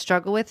 if they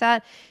struggle with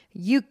that,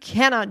 you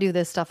cannot do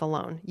this stuff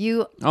alone.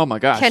 You oh my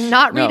gosh,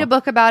 cannot read a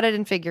book about it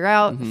and figure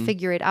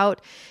it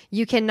out.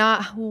 You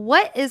cannot.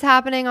 What is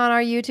happening on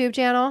our YouTube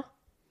channel?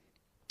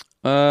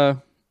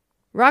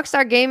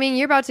 Rockstar Gaming,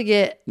 you're about to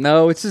get...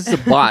 No, it's just a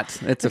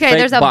bot. It's okay, a fake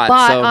there's a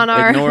bot so on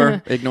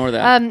our... ignore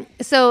that.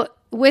 So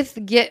with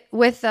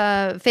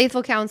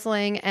Faithful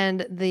Counseling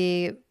and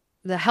the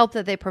help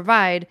that they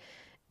provide,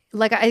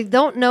 like I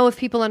don't know if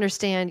people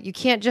understand, you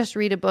can't just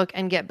read a book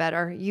and get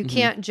better. You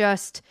can't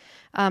just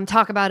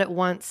talk about it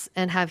once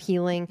and have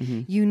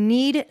healing. You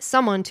need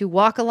someone to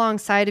walk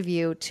alongside of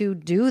you to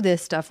do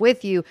this stuff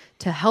with you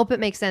to help it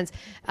make sense.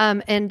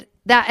 And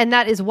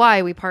that is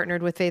why we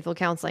partnered with Faithful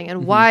Counseling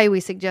and why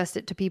we suggest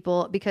it to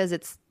people, because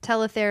it's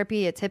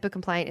teletherapy, it's HIPAA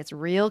compliant, it's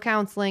real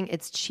counseling,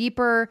 it's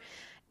cheaper,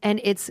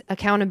 and it's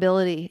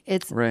accountability,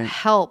 it's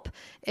help.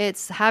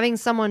 It's having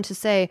someone to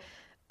say,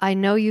 I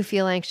know you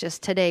feel anxious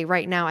today,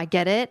 right now, I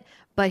get it,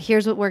 but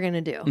here's what we're going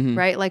to do,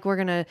 right? Like we're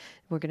going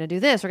to do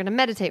this, we're going to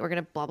meditate, we're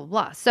going to blah, blah,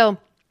 blah. So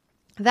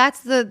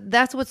That's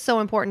what's so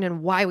important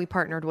and why we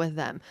partnered with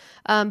them.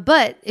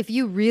 But if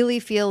you really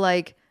feel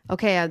like,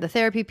 okay, I have the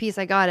therapy piece,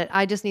 I got it,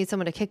 I just need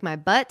someone to kick my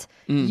butt,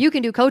 you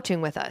can do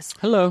coaching with us.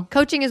 Hello.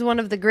 Coaching is one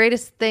of the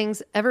greatest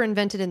things ever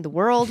invented in the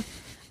world.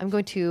 I'm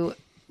going to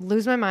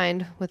lose my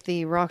mind with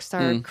the rock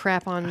star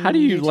crap on How do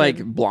you YouTube.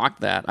 like block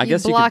that? I You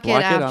guess block you could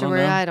block it afterward.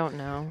 I don't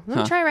know. I don't know. Let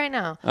me try right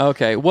now.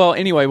 Okay. Well,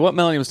 anyway, what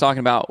Melanie was talking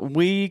about,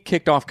 we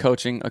kicked off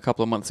coaching a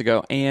couple of months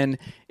ago, and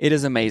it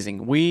is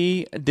amazing.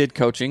 We did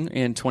coaching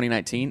in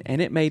 2019,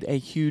 and it made a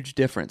huge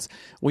difference.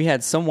 We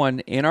had someone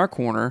in our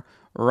corner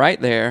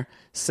right there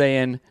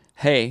saying,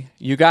 hey,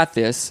 you got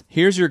this.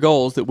 Here's your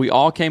goals that we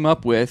all came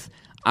up with.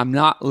 I'm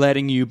not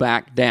letting you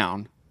back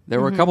down.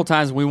 There were a couple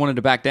times we wanted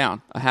to back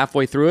down.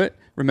 Halfway through it,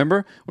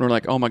 remember? When we're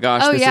like, oh my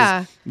gosh,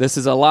 this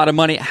is a lot of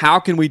money. How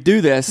can we do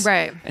this?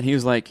 Right. And he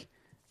was like,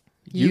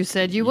 You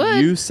said you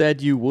would. You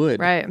said you would.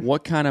 Right.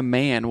 What kind of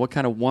man, what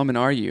kind of woman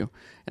are you?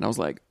 And I was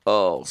like,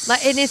 oh,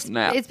 And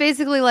snap. it's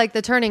basically like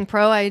the turning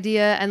pro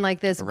idea and like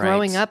this Right.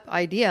 growing up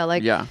idea.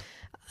 Like, Yeah.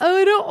 oh,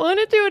 I don't want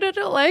to do it. I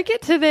don't like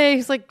it today.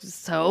 He's like,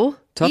 so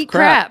Tough eat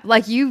crap.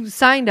 Like you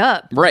signed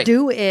up. Right.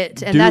 Do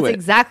it. And Do that's it.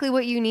 exactly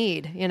what you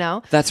need, you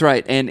know? That's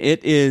right. And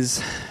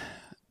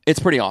it's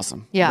pretty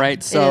awesome. Yeah, Right. it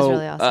is So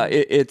really awesome.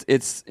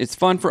 it's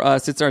fun for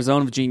us. It's our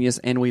zone of genius,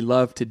 and we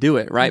love to do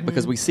it, right? Mm-hmm.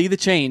 Because we see the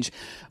change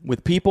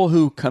with people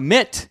who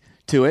commit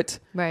to it.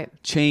 Right.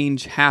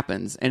 Change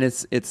happens, and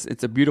it's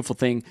a beautiful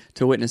thing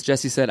to witness.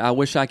 Jesse said, I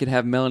wish I could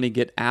have Melanie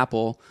get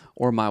Apple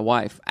or my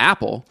wife.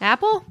 Apple?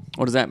 Apple?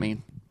 What does that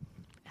mean?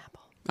 Apple.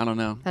 I don't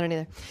know. I don't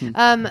either.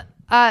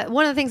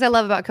 One of the things I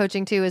love about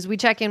coaching too is we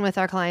check in with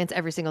our clients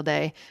every single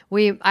day.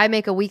 I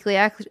make a weekly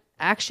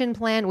action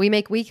plan. We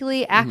make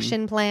weekly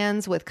action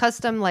plans with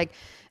custom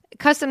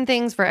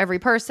things for every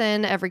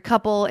person, every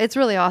couple. It's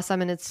really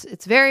awesome, and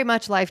it's very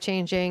much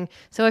life-changing.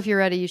 So if you're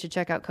ready, you should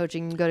check out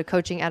coaching. You can go to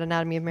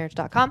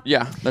coaching@anatomyofmarriage.com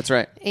Yeah, that's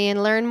right.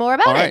 and learn more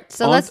about All right. it.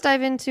 So let's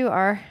dive into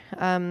our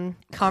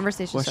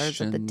conversation starters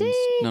of the Questions. day.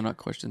 No, not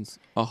questions.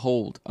 A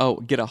hold. Oh,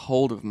 get a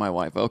hold of my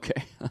wife.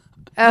 Okay.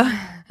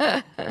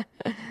 Do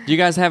you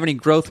guys have any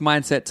growth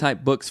mindset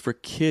type books for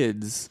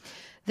kids?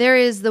 There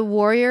is The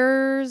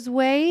Warrior's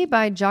Way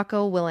by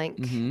Jocko Willink,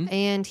 Mm-hmm.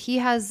 and he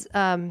has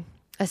a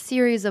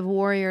series of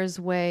Warrior's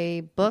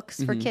Way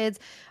books for Mm-hmm. kids.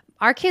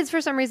 Our kids, for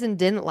some reason,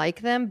 didn't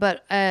like them,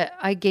 but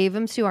I gave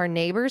them to our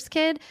neighbor's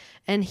kid,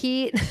 and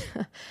he,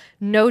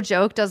 no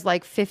joke, does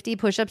like 50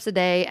 push-ups a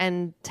day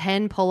and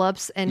 10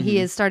 pull-ups, and Mm-hmm. he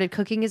has started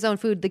cooking his own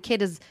food. The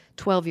kid is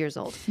 12 years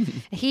old.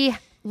 He's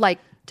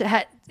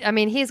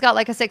got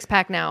like a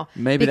six-pack now.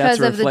 Maybe because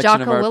that's a of the reflection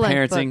Jocko of our Willink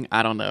parenting. book.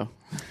 I don't know.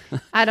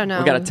 I don't know.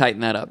 We got to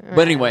tighten that up.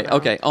 But anyway,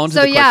 okay, on to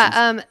So the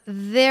questions.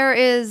 there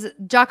is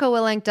Jocko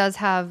Willink does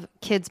have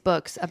kids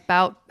books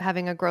about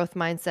having a growth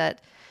mindset,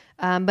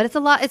 but it's a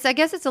lot. I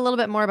guess it's a little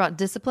bit more about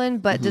discipline,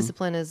 but Mm-hmm.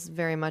 discipline is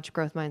very much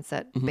growth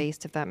mindset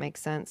based, if that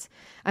makes sense.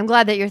 I'm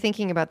glad that you're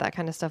thinking about that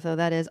kind of stuff, though.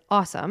 That is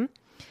awesome.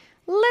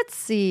 Let's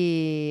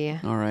see.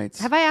 All right.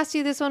 Have I asked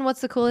you this one?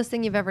 What's the coolest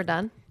thing you've ever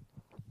done?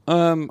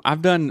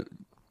 I've done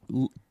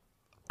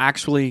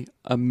actually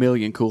a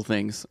million cool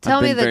things. Tell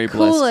I've me been the very blessed.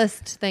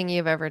 coolest thing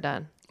you've ever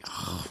done.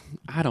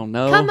 I don't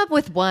know. Come up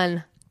with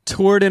one.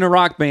 Toured in a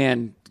rock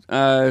band,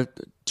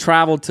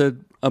 traveled to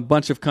a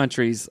bunch of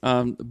countries,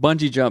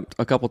 bungee jumped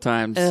a couple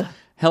times,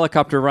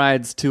 helicopter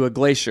rides to a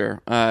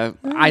glacier,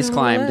 ice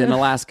climbed in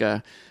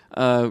Alaska,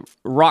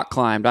 rock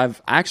climbed.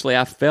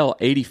 I fell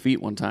 80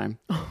 feet one time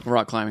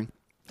rock climbing.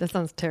 That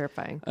sounds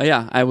terrifying. We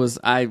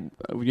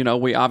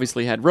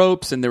obviously had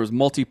ropes and there was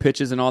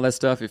multi-pitches and all that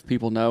stuff, if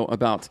people know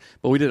about,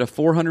 but we did a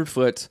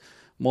 400-foot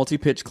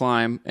multi-pitch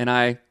climb, and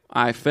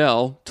I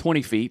fell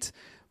 20 feet,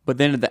 but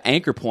then at the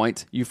anchor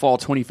point, you fall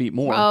 20 feet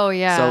more. Oh,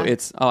 yeah.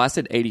 So I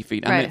said 80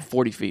 feet. I Right. meant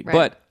 40 feet. Right.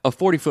 But a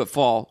 40-foot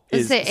fall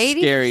Let's is say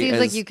 80 scary. seems as,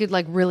 like you could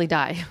like really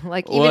die.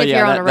 Like even well, if yeah,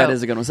 you're on a rope. that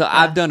is a good one. So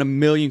I've done a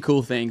million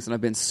cool things, and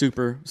I've been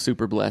super,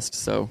 super blessed.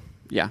 So,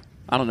 yeah.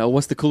 I don't know.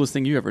 What's the coolest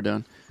thing you ever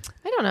done?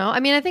 I don't know. I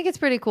mean, I think it's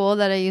pretty cool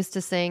that I used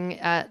to sing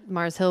at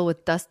Mars Hill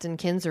with Dustin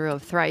Kinzer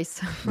of Thrice.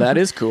 That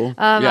is cool.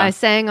 Yeah. I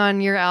sang on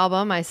your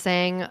album. I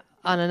sang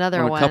on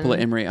another On one. a couple of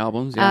Emery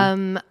albums.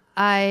 Yeah.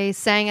 I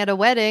sang at a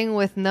wedding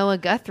with Noah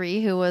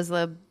Guthrie, who was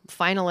a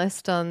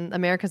finalist on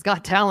America's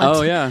Got Talent.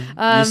 Oh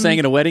yeah, you sang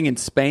at a wedding in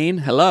Spain.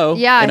 Hello,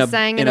 Yeah, I in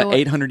sang in at an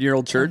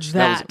 800-year-old church.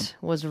 That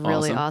was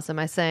really awesome.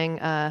 I sang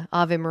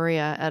Ave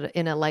Maria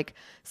in a like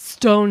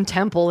stone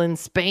temple in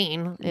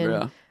Spain.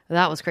 Yeah.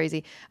 That was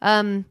crazy.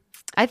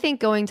 I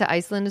think going to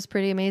Iceland is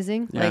pretty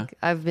amazing. Yeah. Like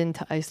I've been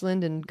to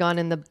Iceland and gone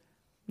in the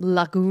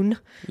lagoon,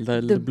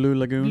 the Blue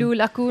Lagoon. Blue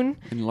Lagoon.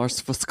 In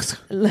Lars. Sorry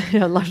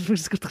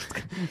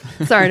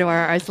to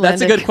our Icelandic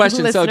That's a good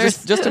question. So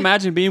listeners. just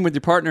imagine being with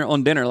your partner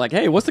on dinner, like,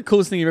 hey, what's the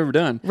coolest thing you've ever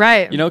done?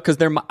 Right. You know, because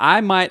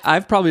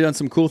I've probably done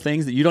some cool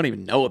things that you don't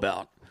even know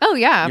about. Oh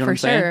yeah, You know what for I'm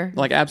saying? sure.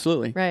 Like,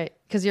 absolutely. Right,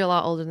 because you're a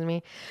lot older than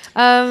me.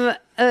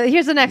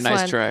 Here's the next Nice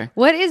one. try.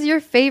 What is your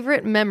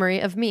favorite memory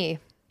of me?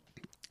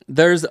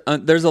 There's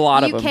a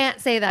lot of You them.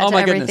 can't say that Oh to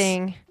my goodness.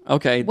 everything.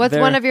 Okay. What's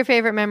one of your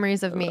favorite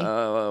memories of me?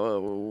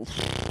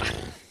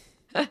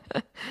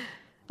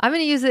 I'm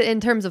going to use it in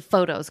terms of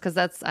photos because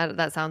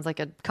that sounds like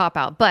a cop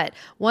out. But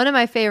one of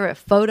my favorite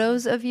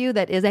photos of you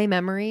that is a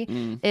memory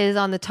is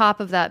on the top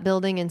of that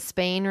building in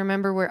Spain.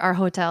 Remember where our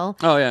hotel?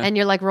 Oh, yeah. And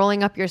you're like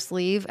rolling up your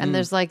sleeve, and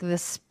there's like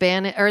this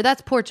Spanish, or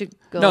that's Portugal.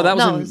 No, that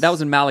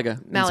was in Malaga,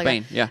 in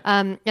Spain. Yeah.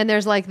 And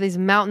there's like these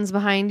mountains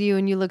behind you,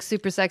 and you look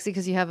super sexy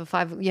because you have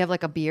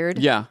like a beard.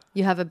 Yeah.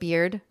 You have a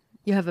beard.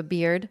 You have a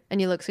beard, and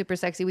you look super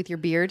sexy with your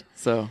beard.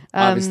 So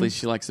obviously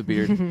she likes a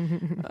beard.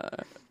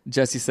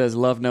 Jesse says,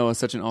 "Love Noah,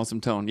 such an awesome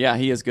tone." Yeah,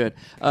 he is good.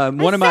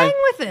 One I of my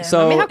sang with him.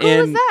 So I mean, how cool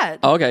is that?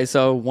 Okay,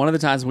 so one of the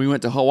times we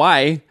went to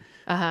Hawaii,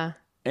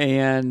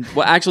 and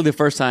well, actually the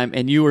first time,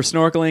 and you were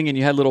snorkeling, and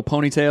you had little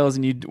ponytails,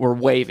 and you were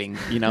waving,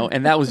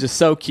 and that was just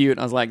so cute.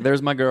 I was like,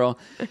 "There's my girl."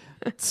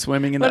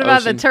 Swimming in the ocean.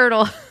 What about the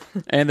turtle?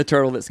 And the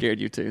turtle that scared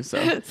you too.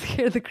 So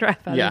scared the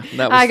crap out of me. Yeah,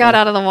 that was I got fun.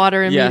 out of the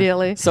water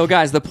immediately. Yeah. So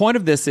guys, the point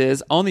of this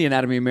is on the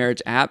Anatomy of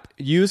Marriage app,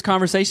 use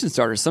conversation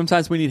starters.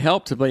 Sometimes we need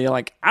help to be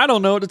like, I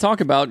don't know what to talk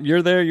about.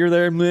 You're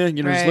there, meh,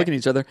 just Right. looking at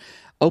each other.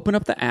 Open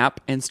up the app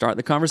and start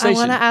the conversation. I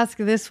want to ask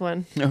this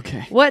one.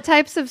 Okay. What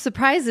types of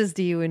surprises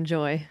do you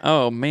enjoy?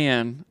 Oh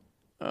man.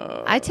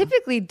 I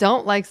typically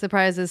don't like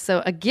surprises,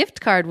 so a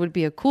gift card would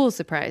be a cool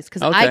surprise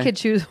because Okay. I could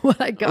choose what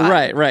I got.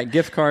 Right.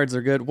 Gift cards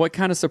are good. What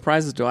kind of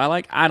surprises do I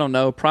like? I don't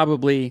know.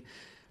 Probably.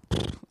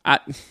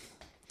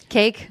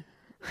 Cake?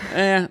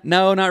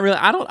 No, not really.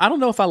 I don't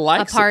know if I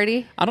like A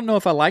party? I don't know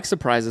if I like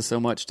surprises so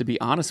much, to be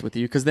honest with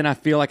you, because then I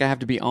feel like I have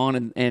to be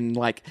on and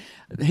like.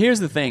 Here's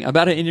the thing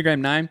about an Enneagram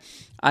 9.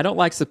 I don't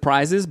like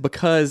surprises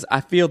because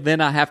I feel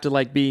then I have to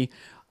like be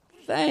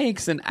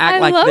thanks and act I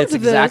like loved that's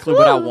this. exactly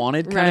what I Woo.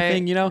 wanted kind of Right,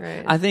 thing.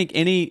 right. I think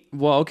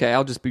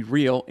I'll just be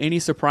real. Any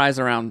surprise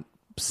around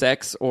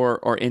sex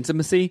or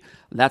intimacy,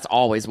 that's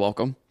always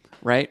welcome.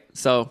 Right.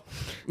 So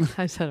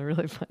I said a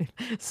really funny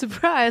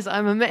surprise.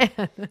 I'm a man.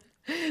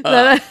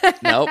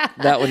 nope,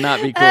 that would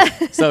not be cool.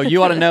 So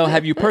you ought to know,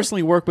 have you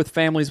personally worked with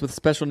families with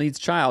special needs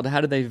child?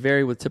 How do they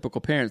vary with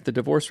typical parents? The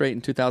divorce rate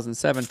in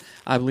 2007,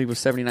 I believe, was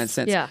 79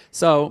 cents. Yeah.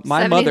 So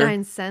my 79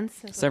 mother,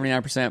 cents.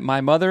 79%. My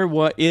mother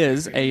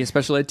is a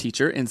special ed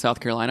teacher in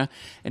South Carolina,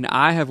 and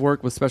I have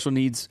worked with special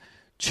needs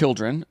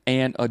children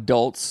and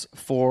adults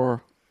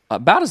for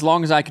about as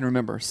long as I can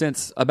remember,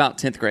 since about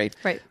 10th grade,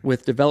 Right.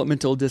 with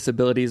developmental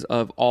disabilities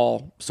of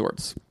all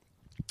sorts.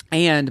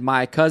 And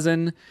my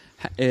cousin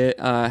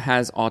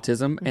has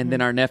autism, and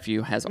then our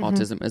nephew has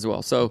autism as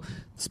well. So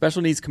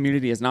special needs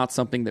community is not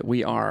something that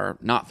we are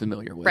not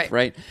familiar with,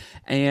 right?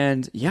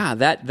 And yeah,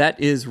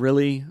 that is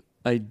really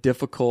a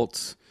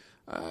difficult.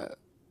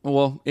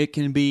 It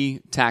can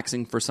be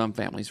taxing for some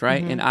families,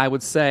 right? And I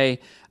would say,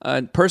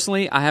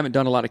 personally, I haven't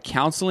done a lot of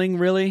counseling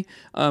really,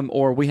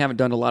 or we haven't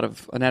done a lot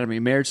of anatomy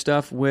of marriage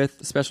stuff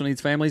with special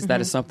needs families.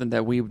 That is something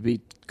that we would be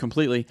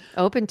completely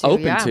Open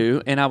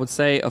to. And I would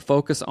say a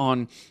focus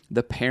on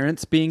the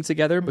parents being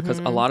together, because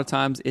a lot of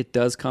times it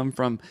does come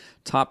from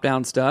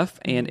top-down stuff.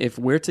 And if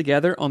we're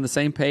together on the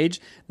same page,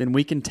 then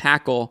we can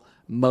tackle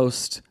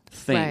most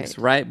things,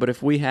 right? But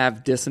if we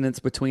have dissonance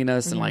between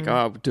us and like,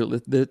 oh, do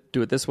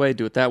it this way,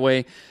 do it that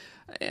way,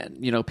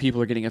 and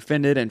people are getting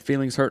offended and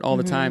feelings hurt all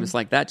the time, it's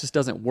like that just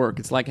doesn't work.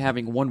 It's like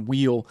having one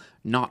wheel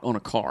not on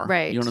a car,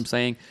 right? You know what I'm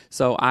saying?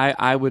 So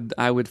I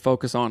would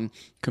focus on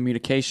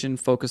communication,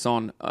 focus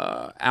on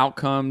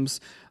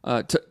outcomes,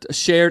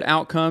 shared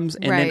outcomes,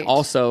 and then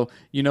also,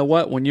 you know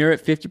what? When you're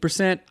at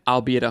 50%,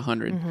 I'll be at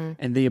 100,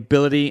 and the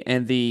ability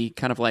and the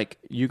kind of like,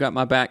 you got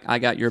my back, I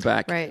got your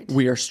back. Right.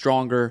 We are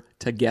stronger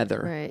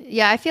together. Right.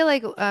 Yeah, I feel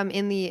like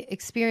in the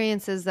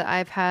experiences that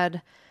I've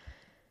had,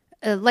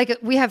 like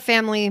we have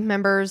family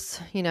members,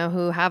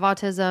 who have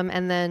autism,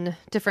 and then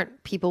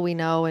different people we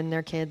know and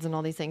their kids and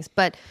all these things.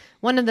 But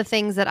one of the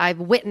things that I've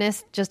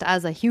witnessed just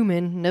as a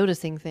human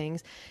noticing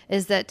things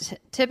is that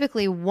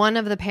typically one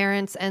of the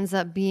parents ends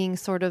up being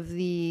sort of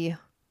the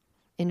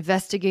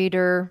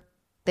investigator.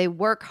 They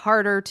work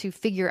harder to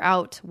figure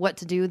out what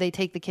to do. They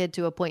take the kid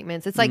to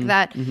appointments. It's like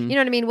that. You know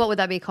what I mean? What would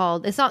that be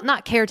called? It's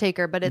not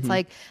caretaker, but it's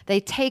like they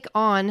take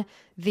on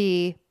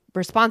the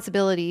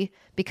responsibility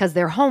because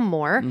they're home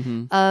more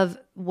of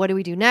what do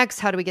we do next?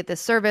 How do we get this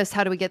service?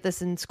 How do we get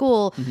this in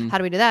school? How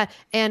do we do that?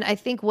 And I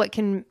think what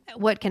can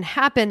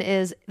happen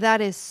is that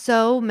is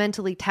so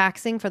mentally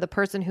taxing for the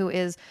person who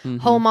is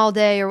home all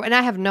day, and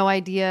I have no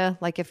idea,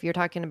 like if you're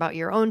talking about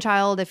your own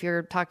child, if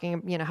you're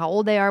talking, how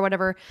old they are,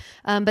 whatever.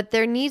 But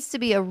there needs to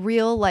be a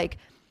real like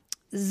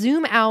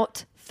zoom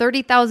out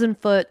 30,000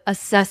 foot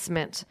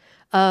assessment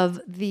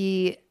of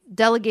the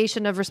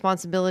delegation of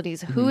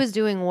responsibilities, who is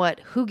doing what,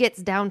 who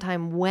gets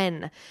downtime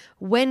when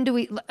do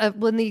we,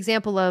 when the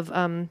example of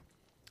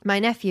my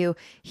nephew,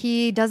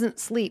 he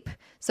doesn't sleep.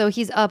 So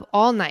he's up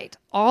all night.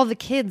 All the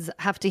kids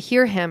have to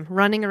hear him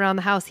running around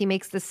the house. He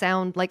makes the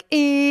sound like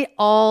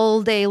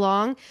all day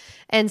long.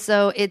 And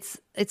so it's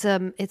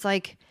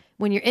like,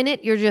 when you're in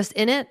it, you're just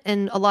in it.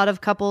 And a lot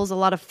of couples, a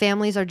lot of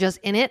families are just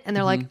in it. And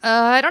they're like,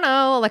 I don't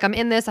know, like I'm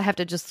in this. I have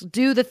to just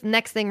do the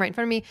next thing right in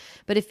front of me.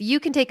 But if you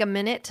can take a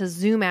minute to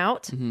zoom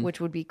out, which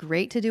would be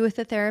great to do with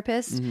a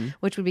therapist,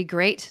 which would be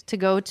great to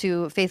go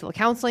to faithful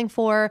counseling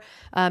for,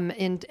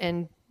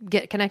 and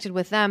get connected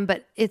with them.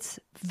 But it's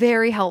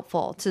very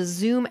helpful to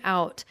zoom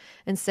out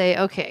and say,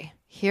 okay,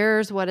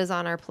 here's what is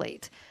on our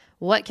plate.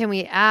 What can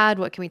we add?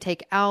 What can we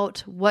take out?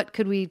 What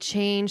could we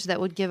change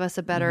that would give us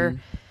a better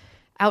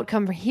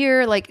outcome from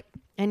here? Like,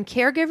 and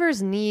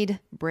caregivers need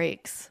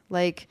breaks.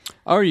 Like,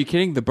 oh, are you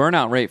kidding? The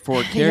burnout rate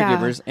for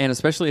caregivers, and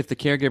especially if the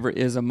caregiver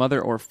is a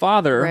mother or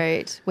father,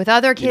 right, with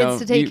other kids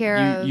to take care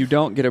of, you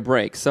don't get a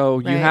break. So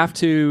you have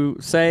to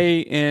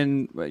say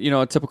in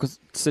a typical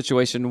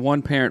situation,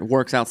 one parent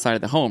works outside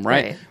of the home,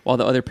 right, while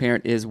the other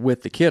parent is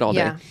with the kid all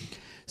day.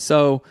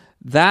 So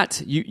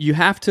that you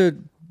have to.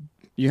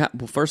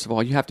 Well, first of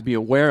all, you have to be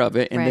aware of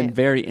it and then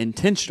very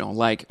intentional.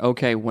 Like,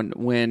 okay,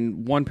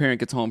 when one parent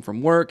gets home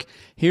from work,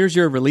 here's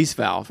your release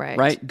valve,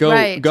 right?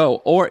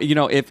 Go. Or,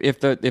 if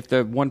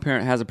the one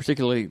parent has a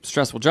particularly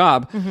stressful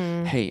job,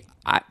 hey,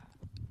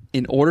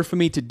 in order for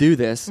me to do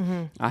this,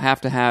 I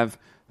have to have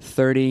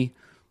 30,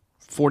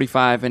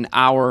 45 an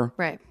hour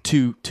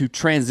to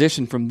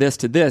transition from this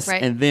to this,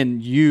 and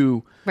then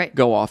you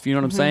go off. You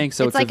know what I'm saying?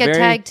 So it's like a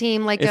tag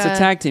team. It's a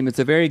tag team. It's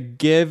a very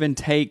give and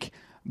take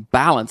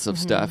balance of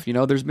stuff.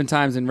 There's been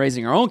times in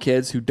raising our own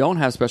kids who don't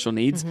have special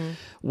needs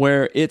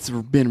where it's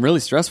been really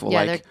stressful.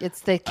 Yeah, like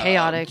it's the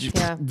chaotic.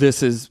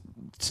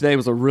 Today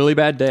was a really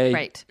bad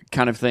day,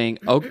 kind of thing.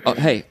 Oh,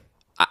 hey,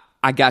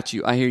 I got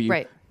you. I hear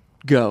you.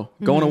 Go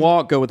on a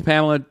walk. Go with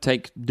Pamela.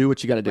 Do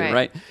what you got to do.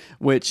 Right.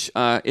 Which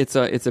it's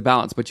a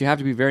balance, but you have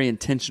to be very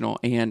intentional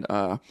and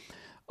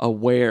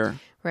aware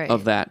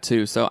of that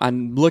too. So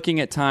I'm looking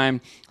at time.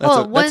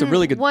 That's a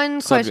really good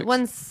subject.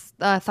 One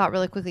thought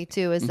really quickly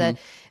too is that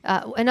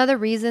another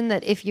reason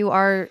that if you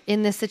are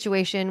in this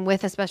situation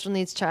with a special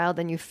needs child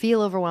and you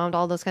feel overwhelmed,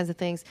 all those kinds of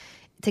things,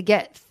 to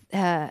get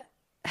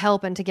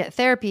help and to get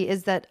therapy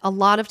is that a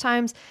lot of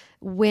times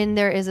when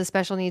there is a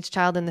special needs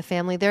child in the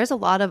family, there's a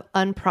lot of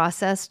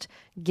unprocessed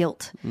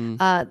guilt.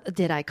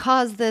 Did I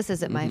cause this?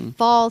 Is it my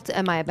fault?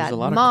 Am I a bad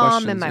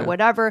mom? Am I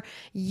whatever?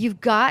 You've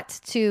got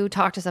to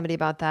talk to somebody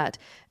about that.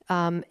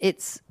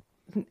 It's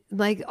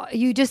like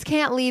you just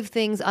can't leave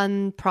things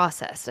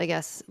unprocessed, I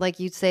guess.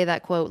 Like you'd say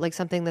that quote, like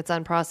something that's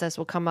unprocessed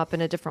will come up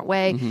in a different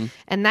way.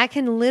 And that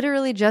can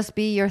literally just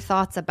be your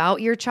thoughts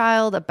about your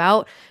child,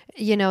 about,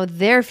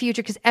 their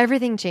future, because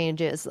everything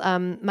changes.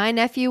 My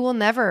nephew will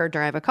never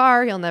drive a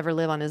car. He'll never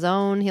live on his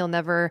own. He'll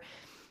never,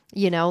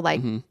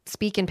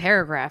 speak in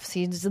paragraphs.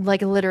 He just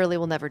literally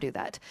will never do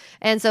that.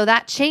 And so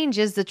that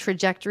changes the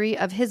trajectory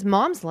of his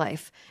mom's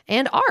life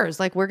and ours.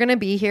 Like we're going to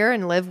be here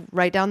and live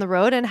right down the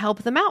road and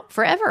help them out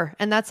forever.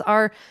 And that's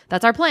our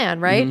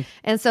plan, right?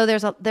 And so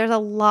there's a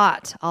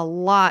lot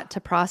to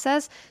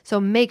process.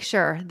 So make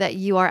sure that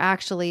you are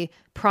actually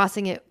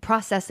processing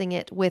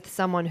it with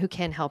someone who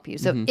can help you.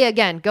 So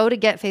again, go to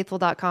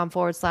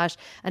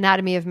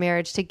getfaithful.com/anatomy of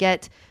marriage to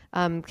get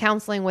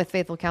counseling with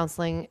Faithful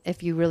Counseling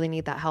if you really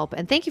need that help.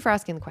 And thank you for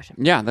asking the question.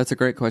 Yeah, that's a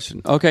great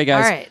question. Okay,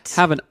 guys, all right.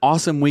 Have an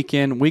awesome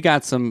weekend. We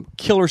got some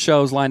killer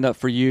shows lined up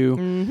for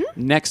you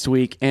next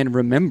week. And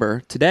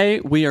remember, today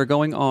we are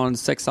going on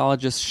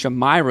sexologist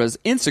Shamira's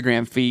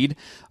Instagram feed,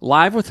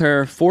 live with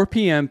her, 4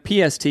 p.m.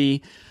 PST,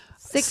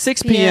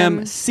 6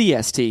 p.m.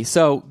 CST.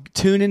 So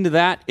tune into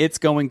that. It's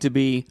going to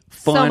be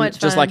fun, so much fun.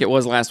 Just like it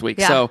was last week.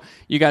 Yeah. So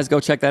you guys go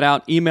check that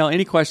out. Email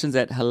any questions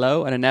at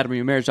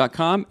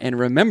hello@anatomyofmarriage.com. And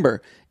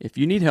remember, if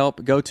you need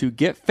help, go to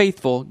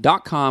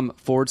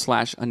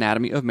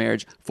getfaithful.com/anatomy of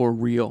marriage for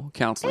real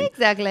counseling.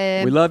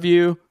 Exactly. We love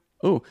you.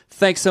 Oh,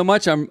 thanks so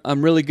much. I'm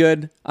really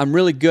good. I'm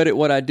really good at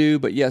what I do,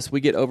 but yes,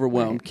 we get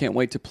overwhelmed. Can't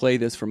wait to play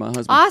this for my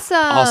husband.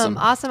 Awesome.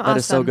 That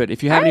is so good.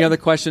 If you have any other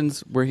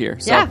questions, we're here.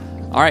 So,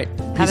 all right.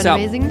 Peace out.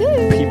 Have an amazing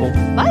day. People.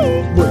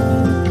 Bye.